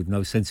 only them with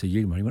no sense of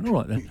humour. He went, all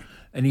right then.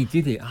 And he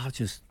did it. I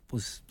just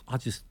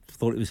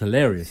thought it was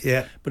hilarious.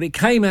 Yeah. But it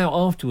came out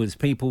afterwards.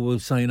 People were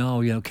saying,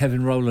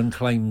 Kevin Rowland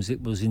claims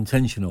it was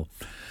intentional.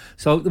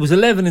 So there was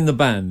 11 in the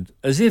band,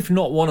 as if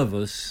not one of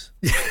us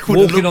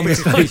walking on the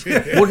stage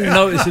wouldn't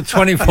notice a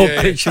 24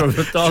 picture of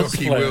a dance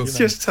player.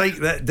 Just take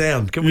that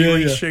down. Can we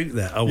reshoot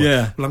that? Oh,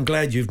 well, I'm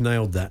glad you've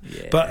nailed that.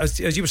 Yeah. But as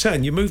you were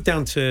saying, you moved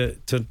down to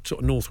sort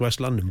of northwest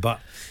London,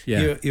 but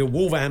you're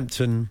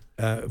Wolverhampton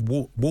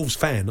Wolves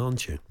fan,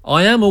 aren't you?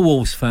 I am a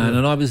Wolves fan,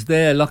 and I was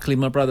there. Luckily,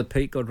 my brother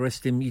Pete, God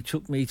rest him, he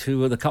took me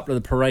to a couple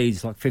of the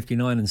parades, like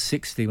 59 and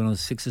 60 when I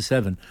was 6 or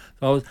 7.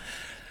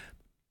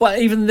 But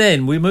even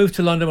then, we moved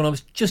to London when I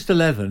was just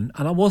 11,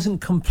 and I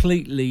wasn't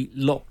completely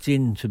locked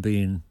into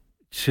being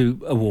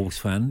a Wolves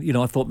fan.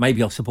 I thought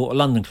maybe I'll support a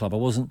London club. I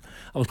was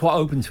quite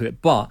open to it,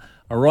 but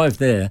I arrived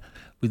there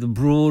with a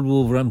broad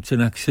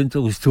Wolverhampton accent. I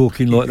was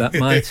talking like that,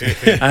 mate,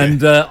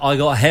 and I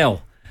got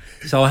hell.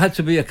 So I had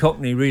to be a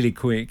Cockney really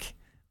quick,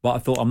 but I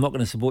thought, I'm not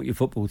going to support your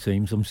football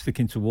teams. I'm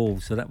sticking to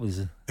Wolves. So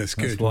that's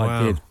good. What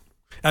I did.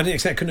 And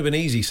that couldn't have been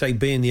easy, say,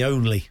 being the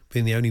only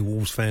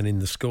Wolves fan in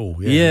the school.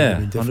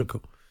 Yeah.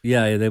 Difficult.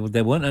 Yeah,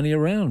 there weren't any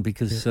around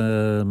because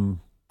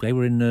they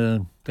went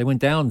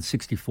down in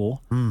 64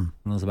 when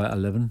I was about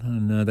 11,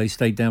 and they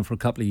stayed down for a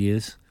couple of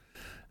years.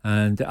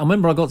 And I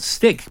remember I got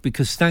stick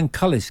because Stan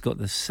Cullis got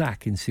the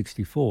sack in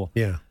 64.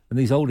 Yeah. And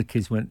these older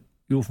kids went,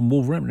 you're from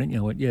Wolverhampton, didn't you?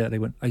 I went, yeah. They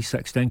went, they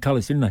sacked Stan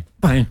Cullis, didn't they?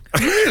 Bang.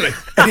 Really?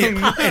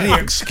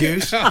 Any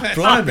excuse?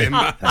 Blimey.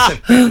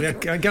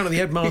 Going to the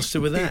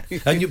headmaster with that.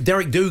 And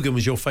Derek Dugan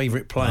was your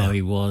favourite player. Oh,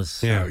 he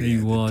was. Yeah, he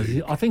was.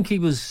 I think he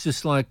was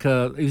just like, he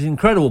was an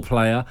incredible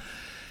player.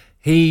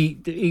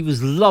 He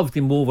was loved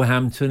in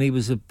Wolverhampton. He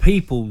was a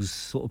people's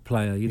sort of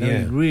player, He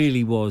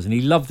really was. And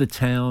he loved the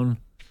town.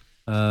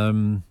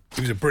 He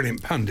was a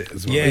brilliant pundit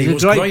as well. Yeah, he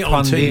was great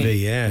on TV.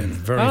 Yeah,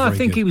 very I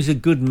think good. he was a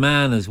good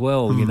man as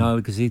well,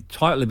 because the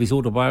title of his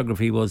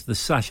autobiography was "The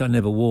Sash I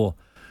Never Wore."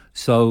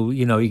 So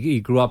he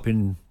grew up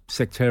in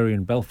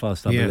sectarian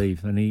Belfast, I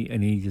believe, and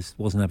he just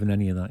wasn't having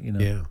any of that.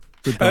 Yeah.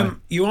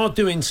 You are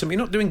doing you're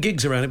not doing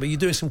gigs around it, but you're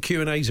doing some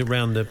Q&As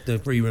around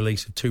the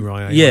re-release of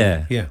 2RAA.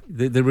 Yeah.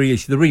 The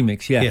reissue, the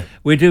remix. Yeah.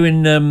 We're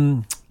doing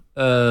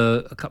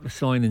a couple of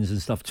signings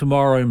and stuff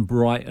tomorrow in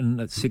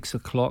Brighton at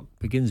 6:00.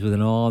 Begins with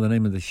an R. The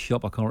name of the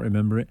shop, I can't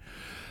remember it.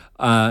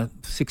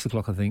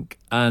 6:00, I think.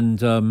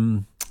 And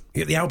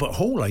you're at the Albert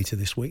Hall later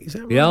this week. Is that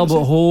right? The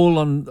Albert Hall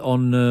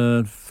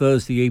on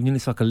Thursday evening.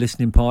 It's like a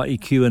listening party,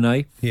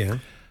 Q&A. Yeah.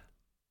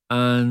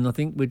 And I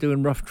think we're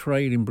doing Rough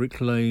Trade in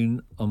Brick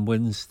Lane on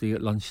Wednesday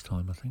at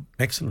lunchtime, I think.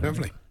 Excellent.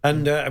 Lovely.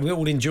 And we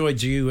all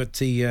enjoyed you at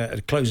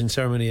the closing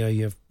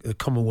ceremony of the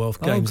Commonwealth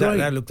Games. Oh,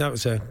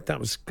 that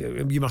was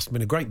you must have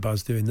been a great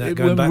buzz doing that. It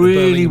going went back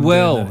really to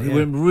well. That, yeah. It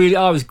went really.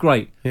 I was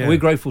great. Yeah. We're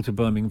grateful to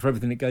Birmingham for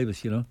everything it gave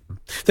us.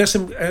 There's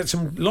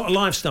some lot of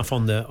live stuff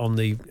on the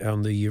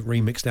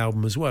remixed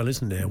album as well,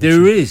 isn't there?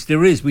 There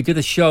is. We did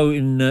a show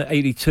in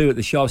 '82 at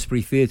the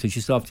Shaftesbury Theatre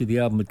just after the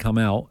album had come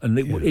out, and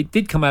it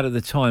did come out at the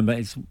time, but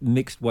it's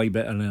mixed way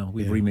better now.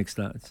 We've remixed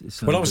that.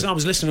 It's well, I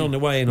was listening on the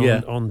way in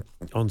on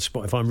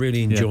Spotify. I'm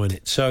really enjoying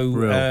it. So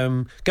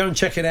go and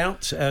check it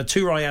out.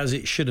 2RAA As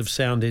It Should Have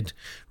Sounded.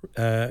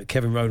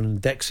 Kevin Rowland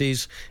and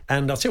Dexys,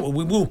 and I'll tell you what,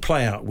 we will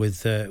play out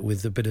with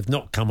a bit of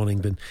not Come On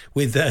England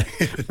with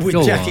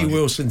Jackie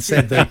Wilson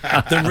Said the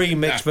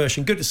remix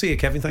version. Good to see you,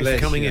 Kevin. Thanks for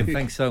coming in.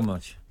 Thanks so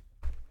much.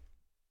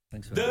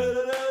 Thanks for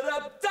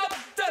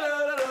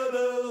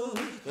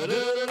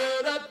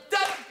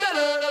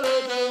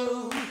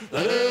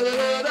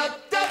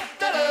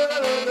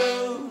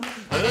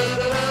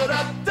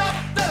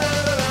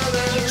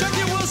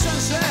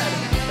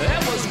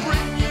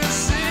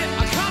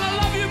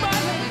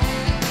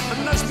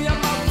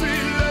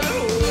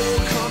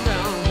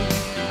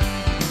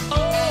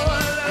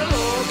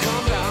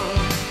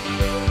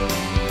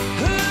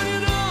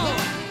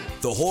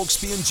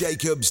Hawksby and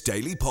Jacobs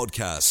Daily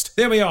Podcast.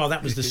 There we are.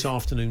 That was this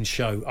afternoon's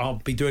show. I'll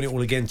be doing it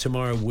all again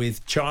tomorrow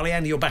with Charlie.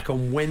 Andy, you're back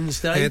on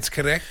Wednesday. That's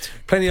correct.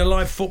 Plenty of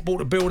live football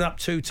to build up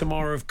to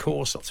tomorrow, of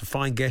course. Lots of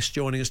fine guests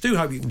joining us. Do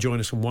hope you can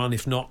join us from 1.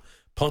 If not,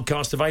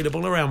 podcast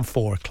available around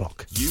 4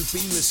 o'clock. You've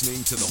been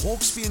listening to the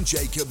Hawksby and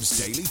Jacobs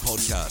Daily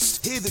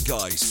Podcast. Hear the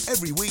guys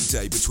every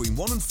weekday between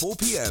 1 and 4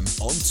 p.m.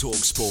 on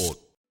TalkSport.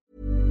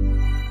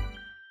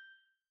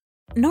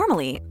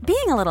 Normally,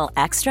 being a little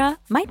extra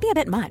might be a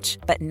bit much,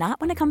 but not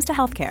when it comes to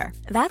healthcare.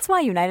 That's why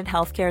United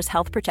Healthcare's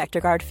Health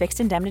Protector Guard fixed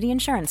indemnity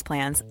insurance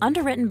plans,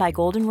 underwritten by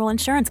Golden Rule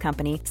Insurance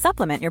Company,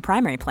 supplement your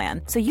primary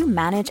plan so you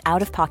manage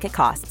out-of-pocket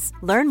costs.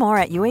 Learn more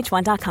at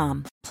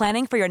uh1.com.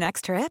 Planning for your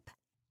next trip?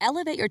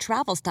 Elevate your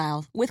travel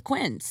style with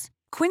Quince.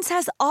 Quince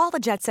has all the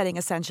jet-setting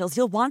essentials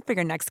you'll want for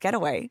your next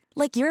getaway,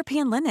 like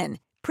European linen,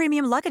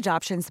 premium luggage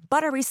options,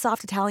 buttery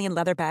soft Italian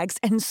leather bags,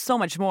 and so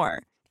much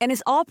more. And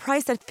is all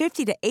priced at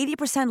 50 to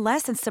 80%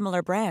 less than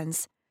similar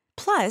brands.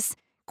 Plus,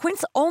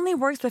 Quince only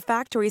works with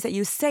factories that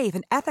use safe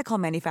and ethical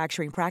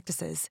manufacturing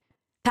practices.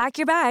 Pack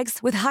your bags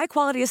with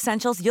high-quality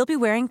essentials you'll be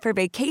wearing for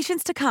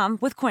vacations to come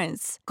with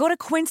Quince. Go to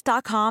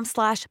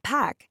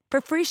quince.com/pack for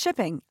free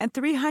shipping and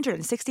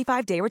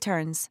 365-day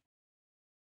returns.